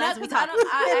coochie, how does we talk?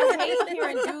 I hate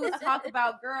hearing dudes talk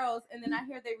about girls, and then I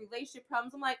hear their relationship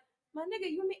problems. I'm like, my nigga,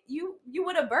 you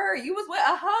with a bird, you was with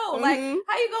a hoe. Like,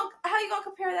 how you gonna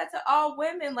compare that to all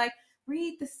women? Like,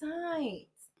 read the signs.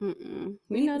 You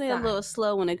know they're a little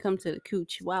slow when it comes to the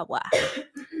coochie. Wow.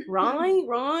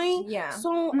 Right. Yeah.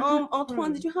 So,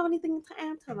 Antoine, did you have anything to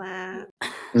add to that?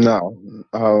 No.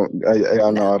 I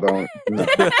know I don't. No.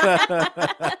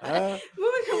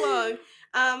 Moving along.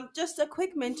 Just a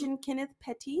quick mention: Kenneth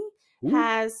Petty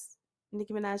has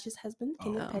Nicki Minaj's husband,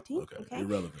 Kenneth Petty. Okay.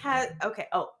 Irrelevant.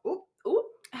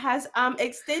 Has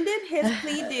extended his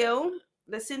plea deal.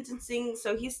 The sentencing,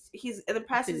 so he's in the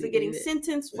process of getting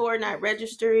sentenced for not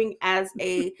registering as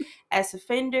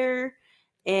offender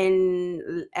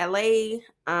in LA.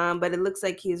 But it looks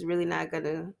like he's really not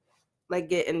gonna like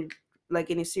get in like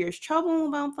any serious trouble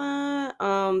about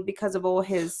that. Because of all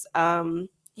his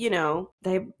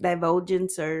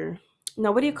divergence or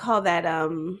no, what do you call that?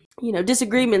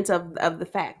 Disagreements of the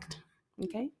fact.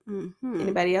 Okay.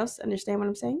 Anybody else understand what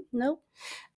I'm saying? Nope.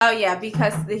 Oh yeah,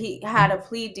 because he had a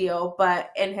plea deal,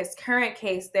 but in his current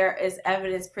case, there is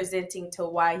evidence presenting to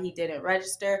why he didn't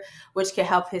register, which could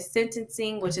help his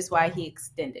sentencing, which is why he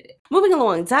extended it. Moving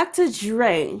along, Dr.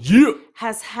 Dre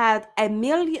has had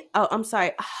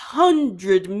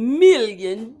 $100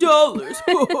 million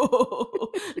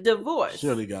divorce. She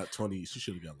only got 20. She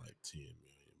should have got like 10 million.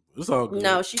 It's all good.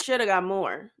 No, she should have got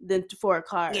more than 4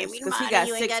 cars. Because he got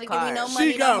 6 cars.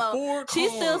 She got 4 cars.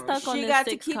 She's still stuck on She the got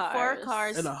 6 to keep cars. 4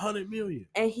 cars. And $100 million.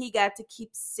 And he got to keep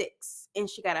 6. And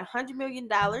she got $100 million,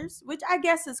 which I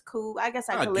guess is cool. I guess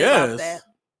I can live off that.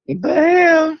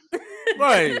 Damn.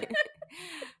 Right.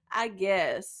 I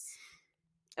guess.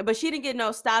 But she didn't get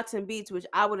no stocks and beats, which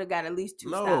I would have got at least 2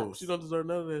 stocks. No, she don't deserve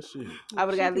none of that shit. I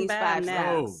would have got at least 5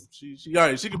 No, stocks.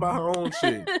 she can buy her own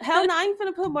shit. Hell no, I ain't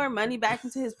finna put more money back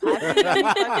into his pocket.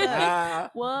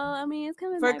 Well, I mean, it's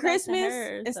coming For right back to Christmas,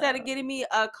 her, instead of getting me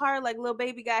a car like Lil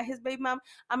Baby got his baby mom,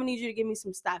 I'm gonna need you to give me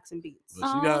some stocks and beats.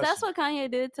 That's what Kanye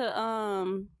did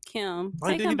to Kim.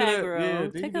 Take him back, girl. Yeah,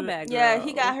 take him back, girl. Yeah,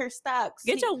 he got her stocks.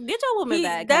 Get your woman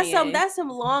back. That's Kanye. some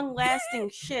long lasting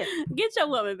shit. Get your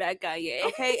woman back, Kanye.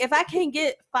 Okay, if I can't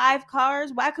get 5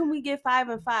 cars, why couldn't we get 5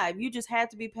 and 5? You just had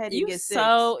to be petty You and get 6.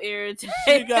 so irritating.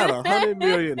 She got $100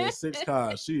 million and 6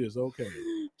 cars. She is okay.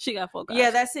 She got 4 cars.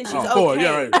 Yeah, that's it. She's okay. 4.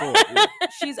 Yeah, right. 4. Yeah.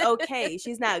 She's okay.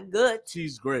 She's not good.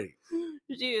 She's great.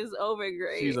 She is over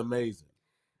great. She's amazing.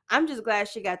 I'm just glad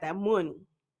she got that money.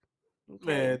 Okay.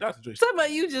 Man, Dr. Dre. Talking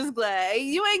about you just glad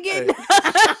you ain't getting.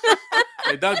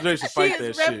 Hey, Dr. Dre should fight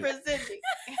that shit. Representing.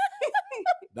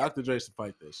 Dr. Dre should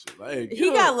fight that shit. Like, hey, He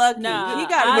got lucky. Nah, He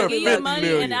got I'll lucky. give you 50 money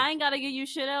million. and I ain't gotta give you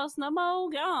shit else no more.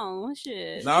 Go on,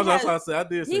 shit. No, that's what I said. I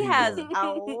did say He has did.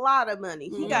 a lot of money.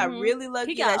 He got really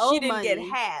lucky got that she old didn't get money.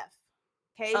 half.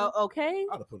 Okay. Okay.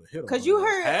 I'd have put a hit on Because her you ass.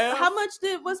 heard Half? how much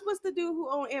did what's the dude who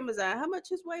owned Amazon? How much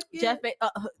his wife get? Jeff,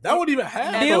 That wasn't even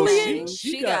half. Billion? Though.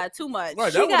 she got too much.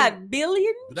 Right, She that got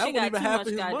billion. But that She wasn't got even too half much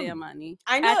of his goddamn money. money.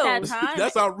 I know. At that time,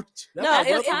 That's how rich. No, at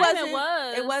it the time wasn't. it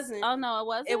was. It wasn't. Oh no, it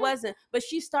wasn't. It wasn't. But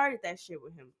she started that shit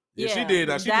with him. Yeah, she did. She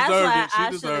That's deserved why it. She I should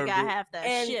have deserved got it. half that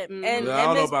And shit. and, I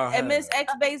don't know and, about Miss, and half. Miss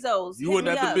X Bezos. You hit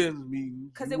wouldn't me have up. to been me.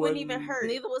 Because it wouldn't even hurt.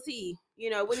 Neither was he. You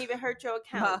know, it wouldn't even hurt your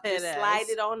account. Oh, Just it slide is.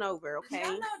 it on over, okay?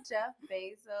 Y'all know Jeff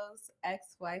Bezos'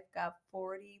 ex-wife got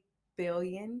 $40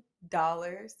 billion.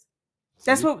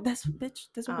 That's what bitch.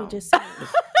 That's what we Oh. just said.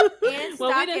 And Well,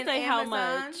 we stock didn't in say how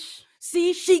Amazon. much.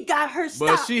 See, she got her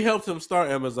But stock. she helped him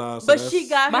start Amazon. So But that's- she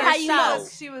got But her how you stock. know?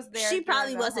 She was there. She during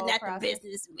probably the wasn't whole at the process.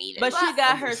 business meeting. But she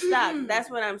got her stock.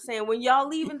 That's what I'm saying. When y'all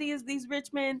leaving these rich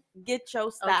men, get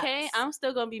your stock. Okay, I'm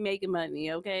still gonna be making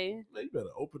money. Okay, Man, you better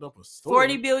open up a store.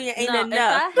 40 billion ain't No, enough. If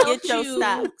I Get helped your you,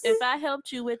 stocks. if I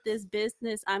helped you with this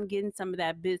business, I'm getting some of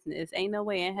that business. Ain't no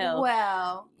way in hell.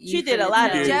 Well, She you did a finna lot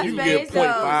of tell You Jeff can me. get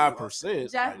Bezos-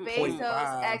 0.5%. Jeff like Bezos'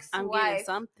 0.5, I'm getting ex-wife,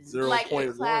 something. like the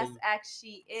 0.1. class act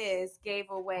she is, gave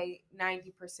away 90%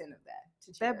 of that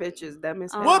to That charity. bitch is that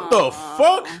Miss. What the Aw.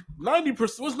 fuck?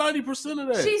 90%. What's 90%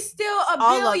 of that? She's still a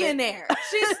All of it. billionaire.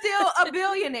 She's still a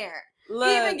billionaire. Look,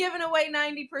 Even giving away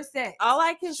 90%. all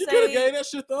I can She could have say gave that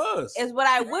shit to us. is what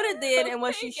I would have did and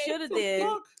what she Okay, should have the did.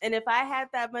 fuck? And if I had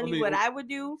that money, what I would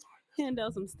do Hand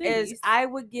out some is stingies. I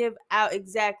would give out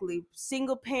exactly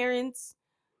single parents,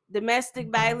 domestic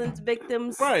violence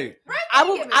victims. Right.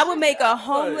 I would make a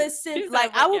homeless She's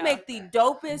like gonna I would break make the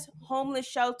dopest homeless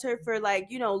shelter for like,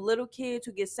 you know, little kids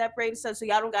who get separated stuff, so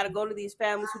y'all don't gotta go to these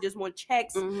families who just want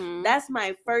checks. Mhm. That's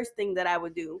my first thing that I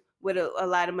would do with a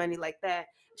lot of money like that.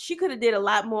 She could have did a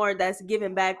lot more that's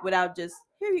giving back without just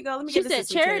here you go. Let me She give this said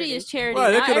to some charity is charity.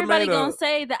 Right, they Not coulda everybody made a- gonna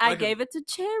say that I like a- gave it to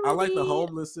charity. I like the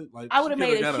homeless. Like I would've she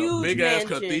coulda made a got huge big ass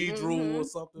mansion. cathedral or Mhm.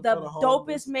 something. The for the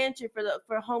homeless. dopest mansion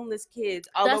for homeless kids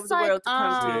all That's over the like, world to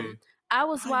come to. Yeah. I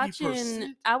was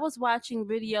 90%? watching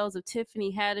videos of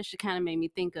Tiffany Haddish. It kind of made me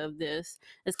think of this.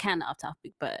 It's kind of off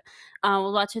topic, but I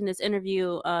was watching this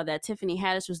interview that Tiffany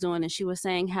Haddish was doing, and she was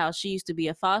saying how she used to be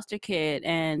a foster kid,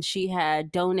 and she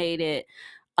had donated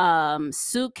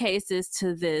suitcases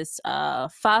to this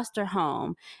foster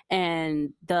home,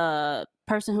 and the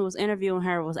person who was interviewing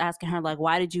her was asking her like,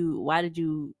 why did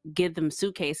you give them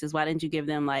suitcases? Why didn't you give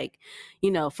them like,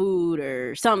 you know, food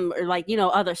or some, or like, you know,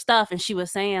 other stuff? And she was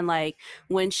saying like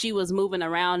when she was moving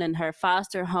around in her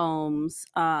foster homes,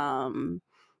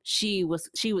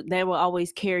 they will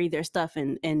always carry their stuff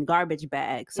in garbage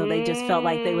bags, so they just felt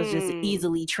like they was just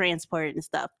easily transported and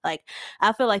stuff. Like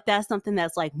I feel like that's something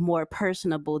that's like more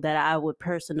personable that I would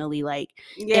personally like.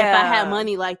 If I had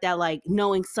money like that, like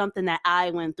knowing something that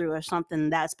I went through or something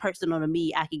that's personal to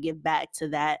me, I could give back to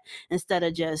that instead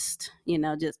of just, you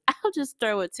know, just I'll just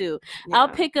throw it too. I'll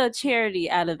pick a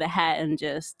charity out of the hat and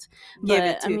just give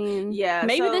it to. I mean, Yeah,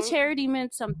 maybe the so- charity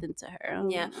meant something to her. I don't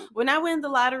Yeah. know. When I win the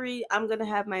lottery, I'm gonna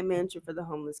have my mansion for the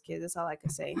homeless kids. That's all I can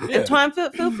say. Yeah. And Twan,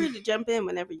 feel free to jump in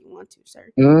whenever you want to, sir.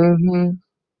 Mm-hmm.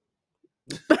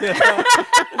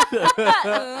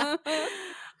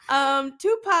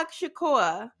 Tupac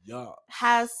Shakur Yeah.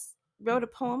 wrote a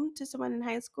poem to someone in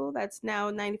high school that's now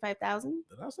 95,000.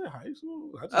 Did I say high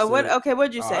school? I just What? said- Okay,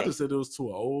 what'd you I say? just said it was to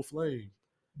an old flame.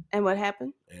 And what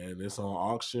happened? And it's on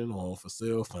auction on for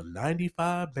sale for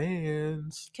 95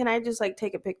 bands. Can I just like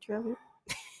take a picture of it?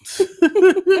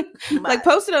 Like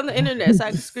post it on the internet so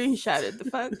I can screenshot it. The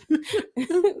fuck?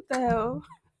 What the hell?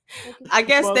 I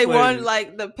guess Fuck they want lady.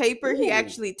 like the paper he Ooh.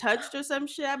 actually touched or some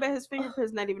shit. I bet his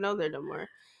fingerprints not even on there no more.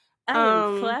 I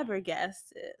am Um,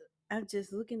 flabbergasted. I'm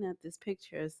just looking at this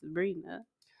picture of Sabrina.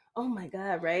 Oh my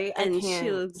god, right? And she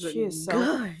can't- looks she is so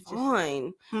gorgeous.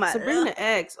 fine. My Sabrina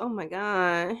X. Oh my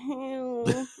god. Ew.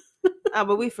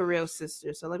 But we for real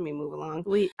sisters, so let me move along.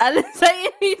 I didn't say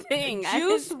anything. I didn't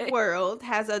Juice say- World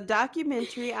has a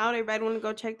documentary out. Everybody want to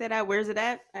go check that out? Where's it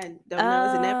at? I don't know.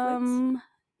 Is it Netflix?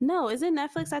 No, is it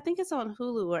Netflix? I think it's on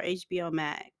Hulu or HBO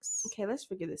Max. Okay, let's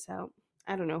figure this out.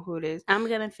 I don't know who it is. I'm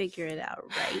gonna figure it out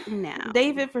right now.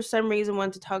 David, for some reason,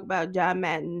 wanted to talk about John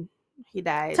Madden. He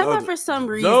died. Talk Don't about for some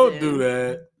reason. Don't do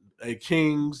that. Hey,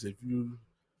 Kings, if you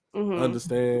Mhm.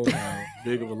 understand how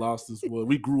big of a loss this was.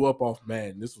 We grew up off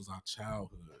Madden. This was our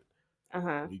childhood.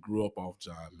 Uh-huh. We grew up off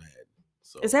John Madden.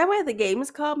 So Is that why the game is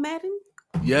called Madden?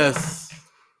 yes.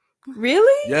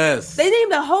 Really? Yes. They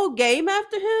named the whole game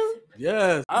after him?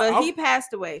 Yes. But he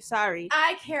passed away. Sorry.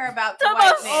 I care about the Talk white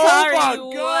about man. Oh sorry. my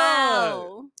God.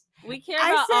 Wow. We care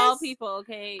I about all said- people,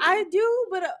 okay? I do,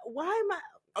 but why am I?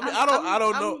 I mean, I'm- I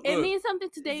don't I'm- know. it Look, means something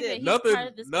to David. He's nothing part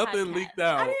of this podcast. leaked I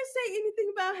out. didn't say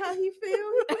anything about how he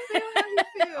feel. He can feel how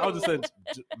he feel. I was just saying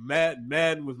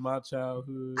Madden was my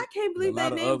childhood. I can't believe a they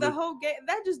lot of named the other- whole game.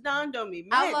 That just dawned on me.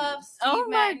 I Madden. love Steve Oh my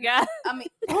Madden. god. I mean,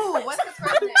 oh, what's the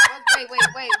first name?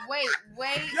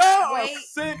 Wait, Y'all are wait.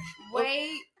 sick.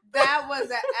 That was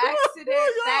an accident.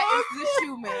 That is the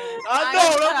shoe man. I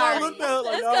know. That's why I looked at it like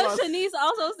That's y'all because are- Shanice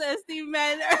also said Steve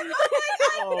Madden.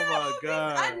 Oh my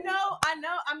god. I know.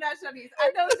 I'm not Shanice.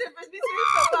 I know the difference between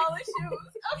football and shoes.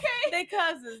 Okay. They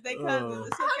cousins. They cousins.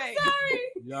 It's okay. I'm sorry.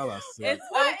 Y'all are sick. It's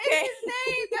What is okay. his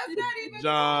name? That's not even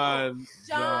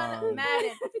John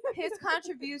Madden. His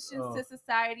contributions Oh. to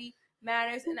society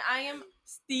matters, and I am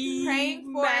Steve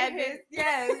praying for Madden. his.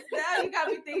 Yes. Now you got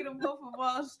me thinking of Wolf of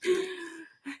Wall Street.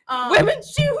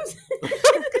 Women's shoes.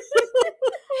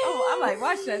 Oh, I might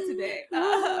watch that today.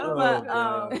 Oh, But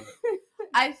God.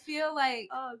 I feel like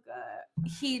Oh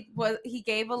god. he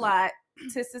gave a lot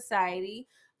to society.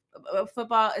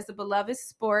 Football is a beloved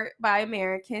sport by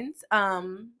Americans.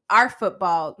 Our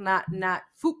football, not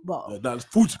football. That's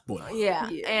football. Yeah.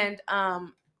 Yeah.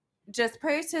 And just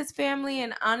prayers to his family,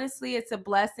 and honestly, it's a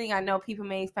blessing. I know people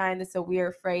may find this a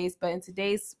weird phrase, but in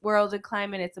today's world and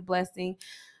climate, it's a blessing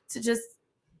to just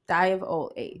die of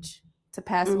old age, to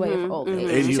pass away of old mhm.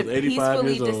 age, 80 to 85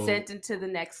 peacefully years old. descend into the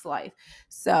next life.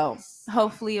 So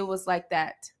hopefully it was like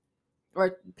that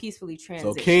or peacefully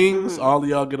transition. So Kings, Mhm. all of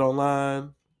y'all get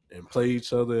online and play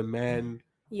each other in Madden.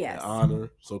 Yes. In honor.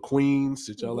 So Queens,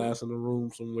 sit y'all Mhm. ass in the room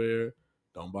somewhere.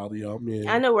 Don't bother y'all men.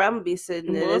 I know where I'm gonna be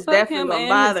sitting. Well, It's fuck definitely him gonna and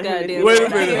bother his him. If goddamn you Wait go a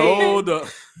back minute, there. hold up.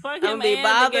 Fuck I'm him be and the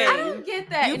bothered. I game. don't get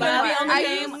that. You in the better be part. on the I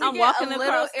game. used to I'm get walking a little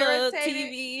across the irritated.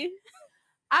 TV.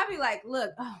 I'd be like,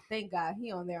 look, oh, thank God he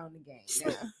on there on the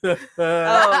game. Yeah.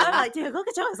 I'm like, dude, go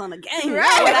get your ass on the game.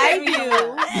 Right. What I Come do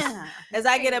on. Yeah. is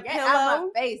I get a Get out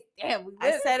pillow, my face. Damn, we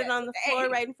I live set it in on the that floor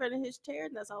day. right in front of his chair,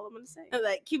 and that's all I'm gonna say. I'm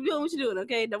like, keep doing what you're doing,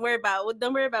 okay? Don't worry about what.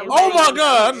 Don't worry about. And what Oh I'm my doing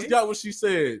God, I out just here. got what she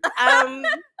said.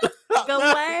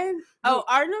 Glenn. Oh,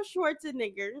 Arnold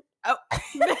Schwarzenegger. Oh,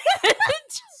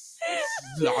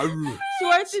 Oh,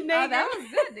 Schwarzenegger. that was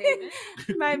good, David.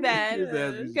 My bad. His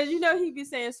ass be- Because you know he be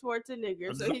saying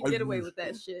Schwarzenegger, so he get away with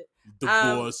that shit.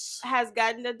 Divorce. Has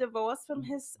gotten a divorce from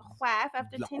his wife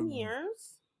after 10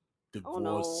 years. Divorce. Oh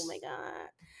no, my God.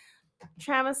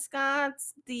 Travis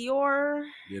Scott's Dior.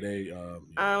 Yeah, they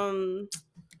Um,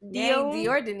 Dang, Dio.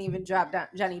 Dior didn't even drop down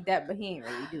Johnny Depp, but he ain't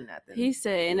really do nothing. He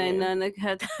said, "And ain't Yeah. nothing that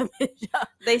cut that bitch off."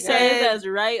 They His said ass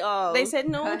right off. they said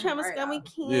no, Cut him Travis right Scott, we off.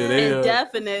 can't. Yeah, they, And uh,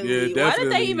 definitely. yeah, Why did definitely.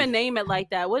 they even name it like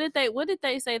that? What did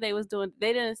they say they was doing?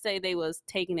 They didn't say they was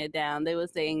taking it down. They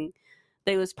was saying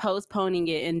they was postponing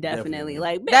it indefinitely. Definitely.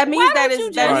 Like That why means that don't is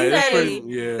you that just Right, means it's that, say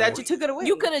pretty- yeah. that you took it away.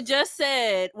 you could have just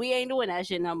said we ain't doing that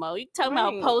shit no more. You talking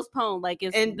about Right. postpone like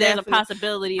it's there's a Indefinite.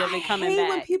 possibility of it coming I hate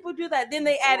when back. people do that. Then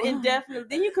they add indefinite.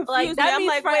 Then you confuse Like me. that I'm means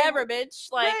like, wait, forever,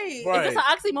 bitch. Like right. Right. is this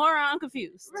an oxymoron? I'm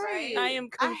confused. Right. I am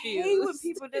I hate when confused.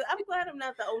 people do. I'm glad I'm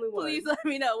not the only one. Please let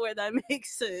me know where that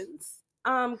makes sense.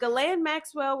 Ghislaine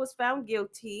Maxwell was found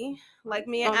guilty, like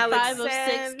me and On Alex 5 of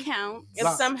said. 6 counts. If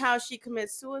somehow she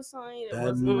commits suicide, it That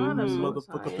was not a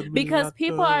motherfucker suicide. finna Because lock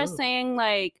people are up. saying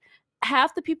like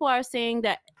half the people are saying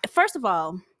that first of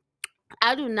all,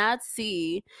 I do not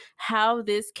see how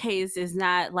this case is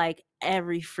not like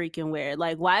every freaking where.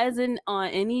 Like why isn't on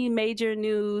any major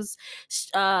news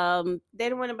They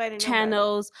don't want anybody to know about it.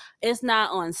 channels? It's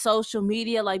not on social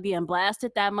media, like being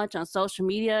blasted that much on social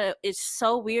media. It's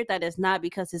so weird that it's not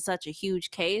because it's such a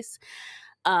huge case.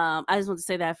 I just want to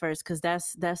say that first because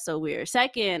that's so weird.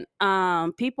 Second,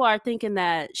 people are thinking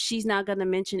that she's not going to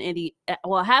mention any.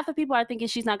 Well, half the people are thinking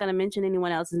she's not going to mention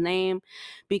anyone else's name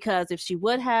because if she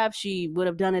would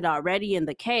have done it already in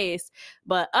the case.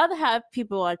 But other half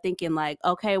people are thinking like,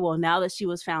 okay, well now that she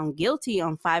was found guilty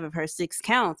on 5 of her 6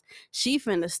 counts, she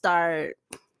finna start.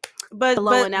 But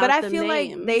blowing out I them feel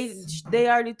like names. they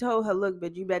already told her, look,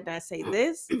 but you better not say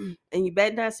this and you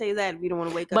better not say that if you don't want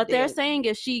to wake up. But they're dead. saying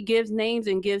if she gives names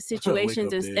and gives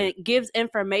situations up and dead. gives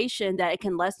information that it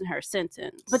can lessen her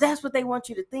sentence. But that's what they want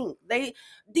you to think.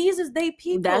 These is they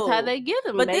people. That's how they get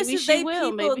them. But Maybe this is she they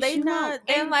will. people. Maybe They she not. won't.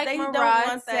 They, And like they don't Murad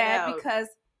want that said, out. because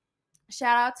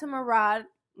shout out to Murad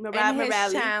Murad and his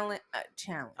Morale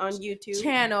challenge on YouTube.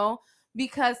 channel,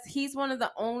 because he's one of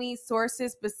the only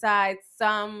sources besides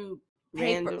some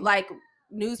paper Random. like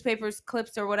newspapers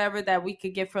clips or whatever that we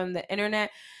could get from the internet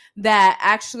that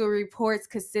actually reports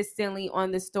consistently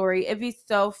on the story. It'd be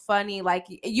so funny, like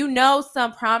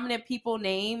some prominent people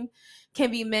name can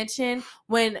be mentioned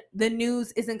when the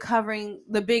news isn't covering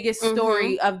the biggest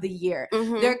story of the year.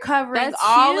 Mhm. They're covering That's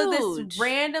all of huge. this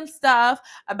random stuff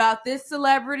about this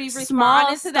celebrity Small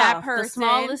responding to that stuff, person, the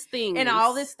smallest things, and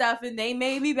all this stuff, and they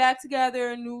may be back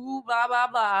together and ooh, blah blah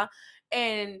blah,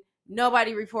 and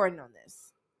nobody reporting on this.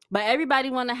 But everybody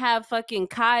want to have fucking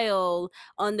Kyle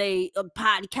on their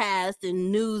podcast and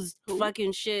news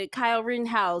fucking shit. Kyle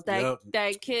Rittenhouse, that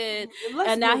kid,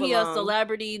 Let's and now move he along. a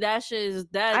celebrity. That shit is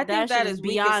I think that shit is is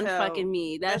weak as beyond hell. fucking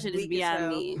me. That That's shit is weak as beyond hell.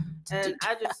 me. And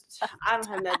I don't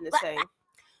have nothing to say.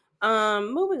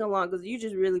 Moving along because you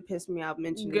just really pissed me off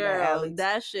mentioning that, Girl, Alex.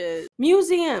 that shit.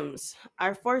 Museums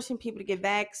are forcing people to get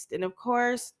vaxxed, and of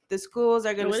course, the schools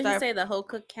are going What to did he start. say? The whole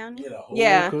Cook County?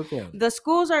 Yeah. The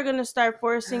schools are going to start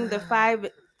forcing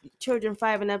the children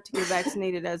 5 and up to get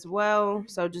vaccinated as well.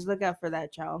 So just look out for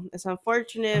that, y'all. It's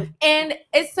unfortunate. And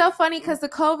it's so funny because the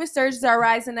COVID surges are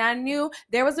rising. I knew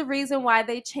there was a reason why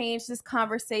they changed this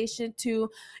conversation to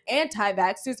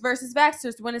anti-vaxxers versus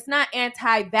vaxxers when it's not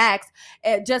anti-vax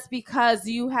just because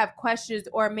you have questions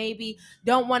or maybe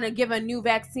don't want to give a new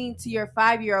vaccine to your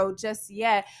 5-year-old just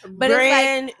yet. But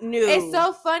Brand new. It's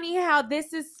so funny how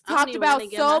this is I don't talked even about wanna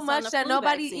give so my son much a that flu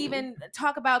nobody vaccine. even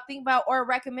think about or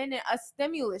recommended a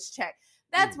stimulus check.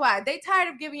 That's why they tired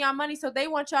of giving y'all money, so they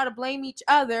want y'all to blame each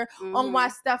other on why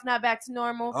stuff not back to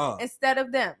normal instead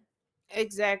of them.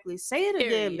 Exactly. Say it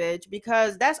again, Period. bitch,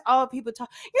 because that's all people talk.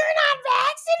 You're not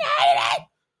vaccinated. Yeah,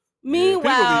 people be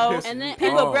Meanwhile, pissing and me then-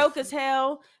 people off. broke as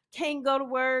hell, can't go to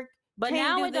work, But can't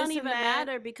now do it don't this and even that.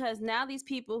 matter because now these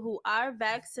people who are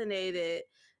vaccinated,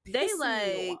 Pissing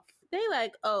you off. they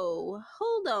like, oh,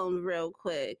 hold on real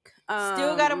quick.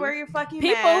 Still gotta wear your fucking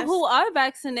People mask. who are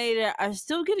vaccinated are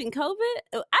still getting COVID.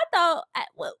 I thought,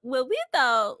 we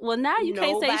thought, well, now you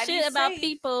can't say Nobody's shit about safe.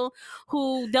 people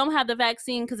who don't have the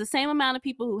vaccine because the same amount of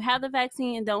people who have the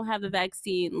vaccine and don't have the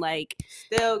vaccine, like,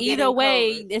 Still either getting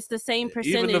way, COVID. it's the same the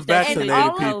percentage. vaccinated And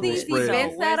getting people all of these spread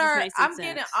events it. that Where does are, this make I'm sense?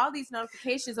 getting all these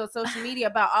notifications on social media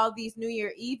about all these New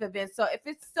Year Eve events. So if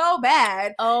it's so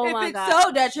bad, Oh if my it's god!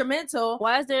 so detrimental,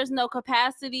 Why is there's no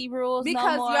capacity rules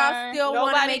because no more? y'all still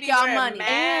want to Nobody make be y'all wearing money.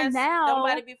 masks. And now-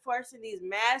 nobody be forcing these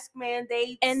mask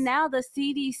mandates. And now the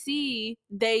CDC,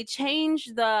 they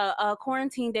changed the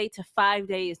quarantine date to 5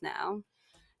 days now.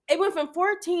 it went from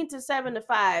 14 to 7 to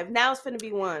 5. Now it's finna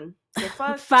be 1. The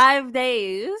fuck? 5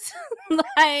 days.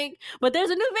 Like, but there's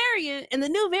a new variant, and the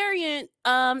new variant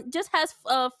just has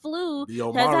flu, The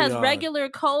has Omarion. regular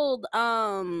cold,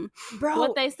 Bro,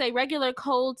 what they say, regular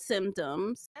cold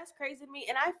symptoms. that's crazy to me.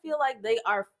 And I feel like they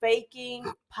are faking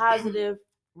positive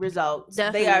results. They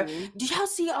are. Definitely. Did y'all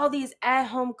see all these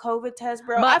at-home COVID tests,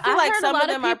 bro? But I feel I like heard a some lot of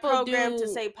of them are people programmed to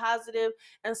do- say positive,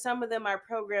 and some of them are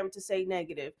programmed to say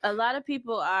negative. A lot of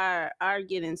people are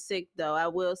getting sick, though. I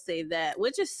will say that,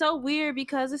 which is so weird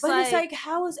because it's But like, it's like,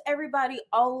 how is everybody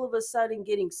all of a sudden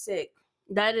getting sick?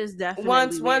 that is definitely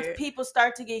Once weird. people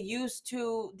start to get used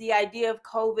to the idea of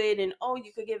COVID and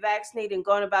you could get vaccinated and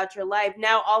going about your life,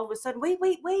 now all of a sudden, wait,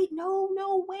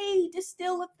 no, wait, it's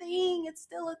still a thing. It's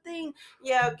still a thing.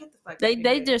 Yeah, get the fuck. They outta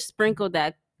they here. just sprinkled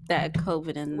that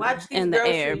COVID in watch these the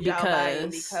air groceries y'all buying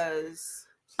because because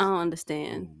I don't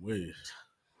understand. Oh, wait.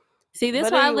 See, this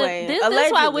But why anyway, this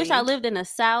is why I wish I allegedly- lived in the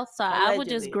South, so I would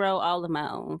just Allegedly. grow all of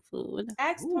my own food.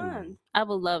 ask Ooh. Twan. I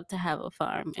would love to have a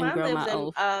farm and Twan grow lives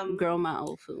my in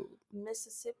own food.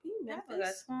 Mississippi,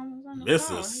 Memphis.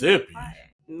 Mississippi.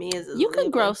 You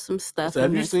could grow some stuff. So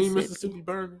have in you seen Mississippi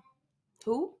Burning?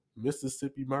 Who?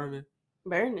 Mississippi Burning?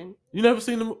 Burning. You never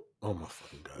seen them? Oh my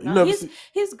fucking god! You No, never he's seen?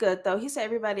 he's good though. He said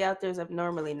everybody out there is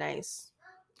abnormally nice,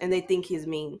 and they think he's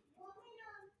mean.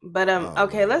 But Oh,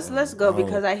 okay, let's go oh.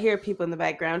 because I hear people in the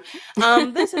background.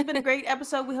 This has been a great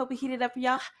episode. We hope we heated up for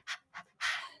y'all.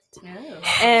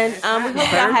 And we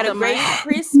hope y'all had a Burp the great mic.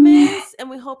 Christmas, and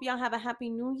we hope y'all have a happy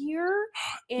New Year.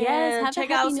 And Yes, have a check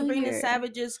happy out New Sabrina Year.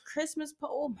 Savage's Christmas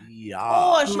poem. Yeah.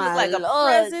 Oh, she My looked like a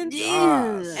Lord, present.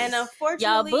 Jesus. And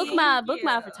unfortunately, Y'all book my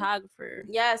yeah. photographer.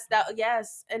 Yes,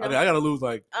 yes. And I gotta lose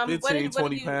like what 15, did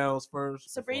 20 you- pounds first.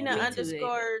 Sabrina before I'm Me too, dead.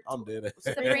 underscore I'm dead.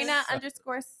 Sabrina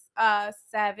underscore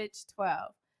Savage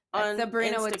 12. on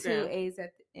Sabrina with 2 Instagram. A's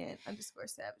at the end. Underscore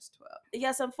Savage 12.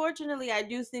 Yes, unfortunately, I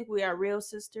do think we are real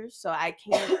sisters, so I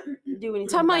can't do anything.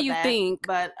 Talking about about you that. think.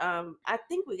 But I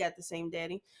think we got the same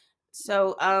daddy.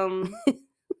 So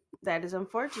that is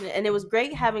unfortunate, and it was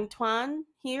great having Twan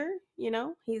here. You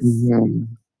know, he's there.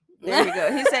 You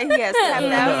go. He said he has tapped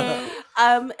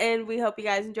out. And we hope you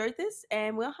guys enjoyed this,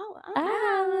 and we'll holla.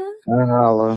 Ah. Hello.